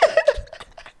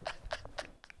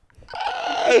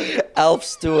 Alf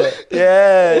Stewart.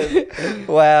 Yeah.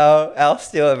 Wow. Al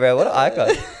Stewart, bro. What an icon.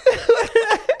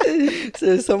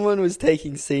 So someone was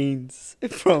taking scenes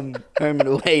from Home and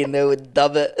Away and they would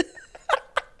dub it.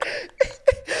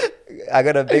 I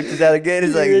gotta beep this out again.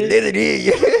 It's like, You ready? didn't hear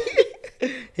you.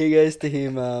 He goes to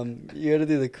him, you gotta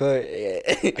do the quote.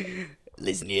 Yeah.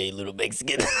 Listen here, you little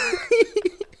Mexican.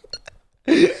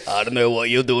 I don't know what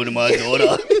you're doing to my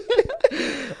daughter.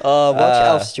 Watch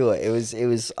Alf Stewart. It was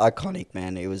iconic,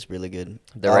 man. It was really good.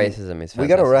 The racism is We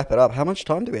got to fantastic. wrap it up. How much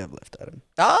time do we have left, Adam?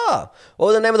 What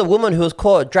was the name of the woman who was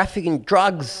caught trafficking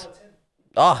drugs?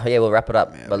 Oh, yeah, we'll wrap it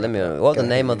up. But let me know. What was the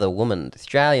name of the woman, the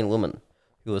Australian woman,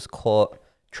 who was caught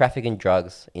trafficking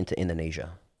drugs into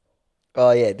Indonesia?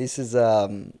 Oh yeah, this was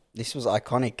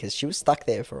iconic because she was stuck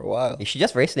there for a while. She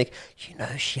just recently,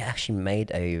 she actually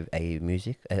made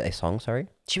a song, sorry.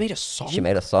 She made a song. She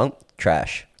made a song.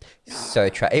 Trash. So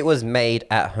trash. It was made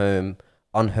at home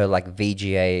on her like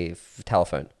VGA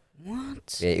telephone.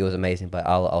 What? Yeah, it was amazing, but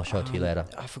I'll show it to you later.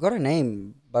 I forgot her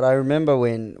name, but I remember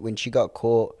when she got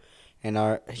caught, and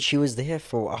she was there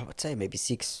for I would say maybe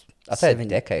I'd say a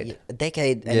decade. a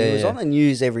decade, and Yeah, it was yeah. on the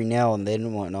news every now and then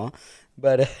and whatnot.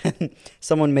 But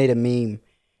someone made a meme,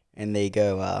 and they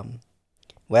go,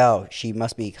 "Wow, she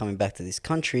must be coming back to this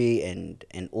country, and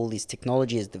all this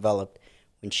technology is developed.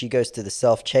 when she goes to the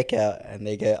self checkout and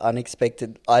they get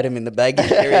unexpected item in the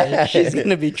baggage area, she's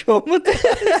gonna be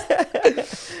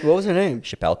traumatized. What was her name?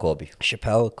 Chappelle Corby.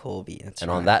 Chappelle Corby. That's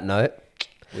And right. on that note,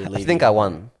 We're I leaving think it. I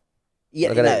won. Yeah,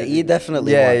 We're gonna- no, you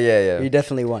definitely Yeah, won. yeah. You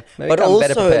definitely won. Maybe But come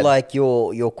better also, prepared. like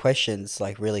your questions,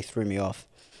 like really threw me off.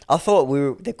 I thought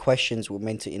the questions were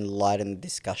meant to enlighten the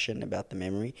discussion about the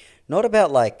memory, not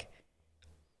about like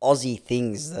Aussie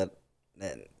things that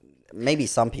maybe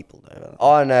some people know.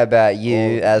 I don't know about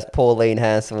you, as Pauline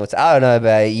Hanson would say. I don't know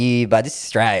about you, but this is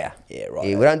Australia. Yeah, right.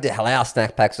 Yeah, we don't do halal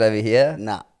snack packs over here.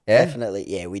 Nah, Yeah? definitely.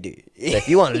 Yeah, we do. So if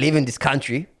you want to live in this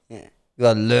country, Yeah. you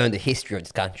got to learn the history of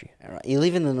this country. All right. You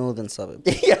live in the northern suburbs.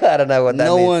 Yeah, I don't know what that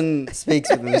No means. one speaks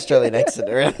with an Australian accent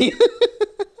around here.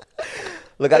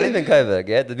 Look, I live in Coburg,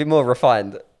 yeah? It's a bit more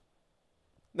refined.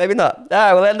 Maybe not. All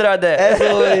right, we'll end it right there. As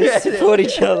always, support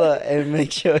each other and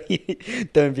make sure you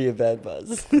don't be a bad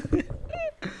buzz.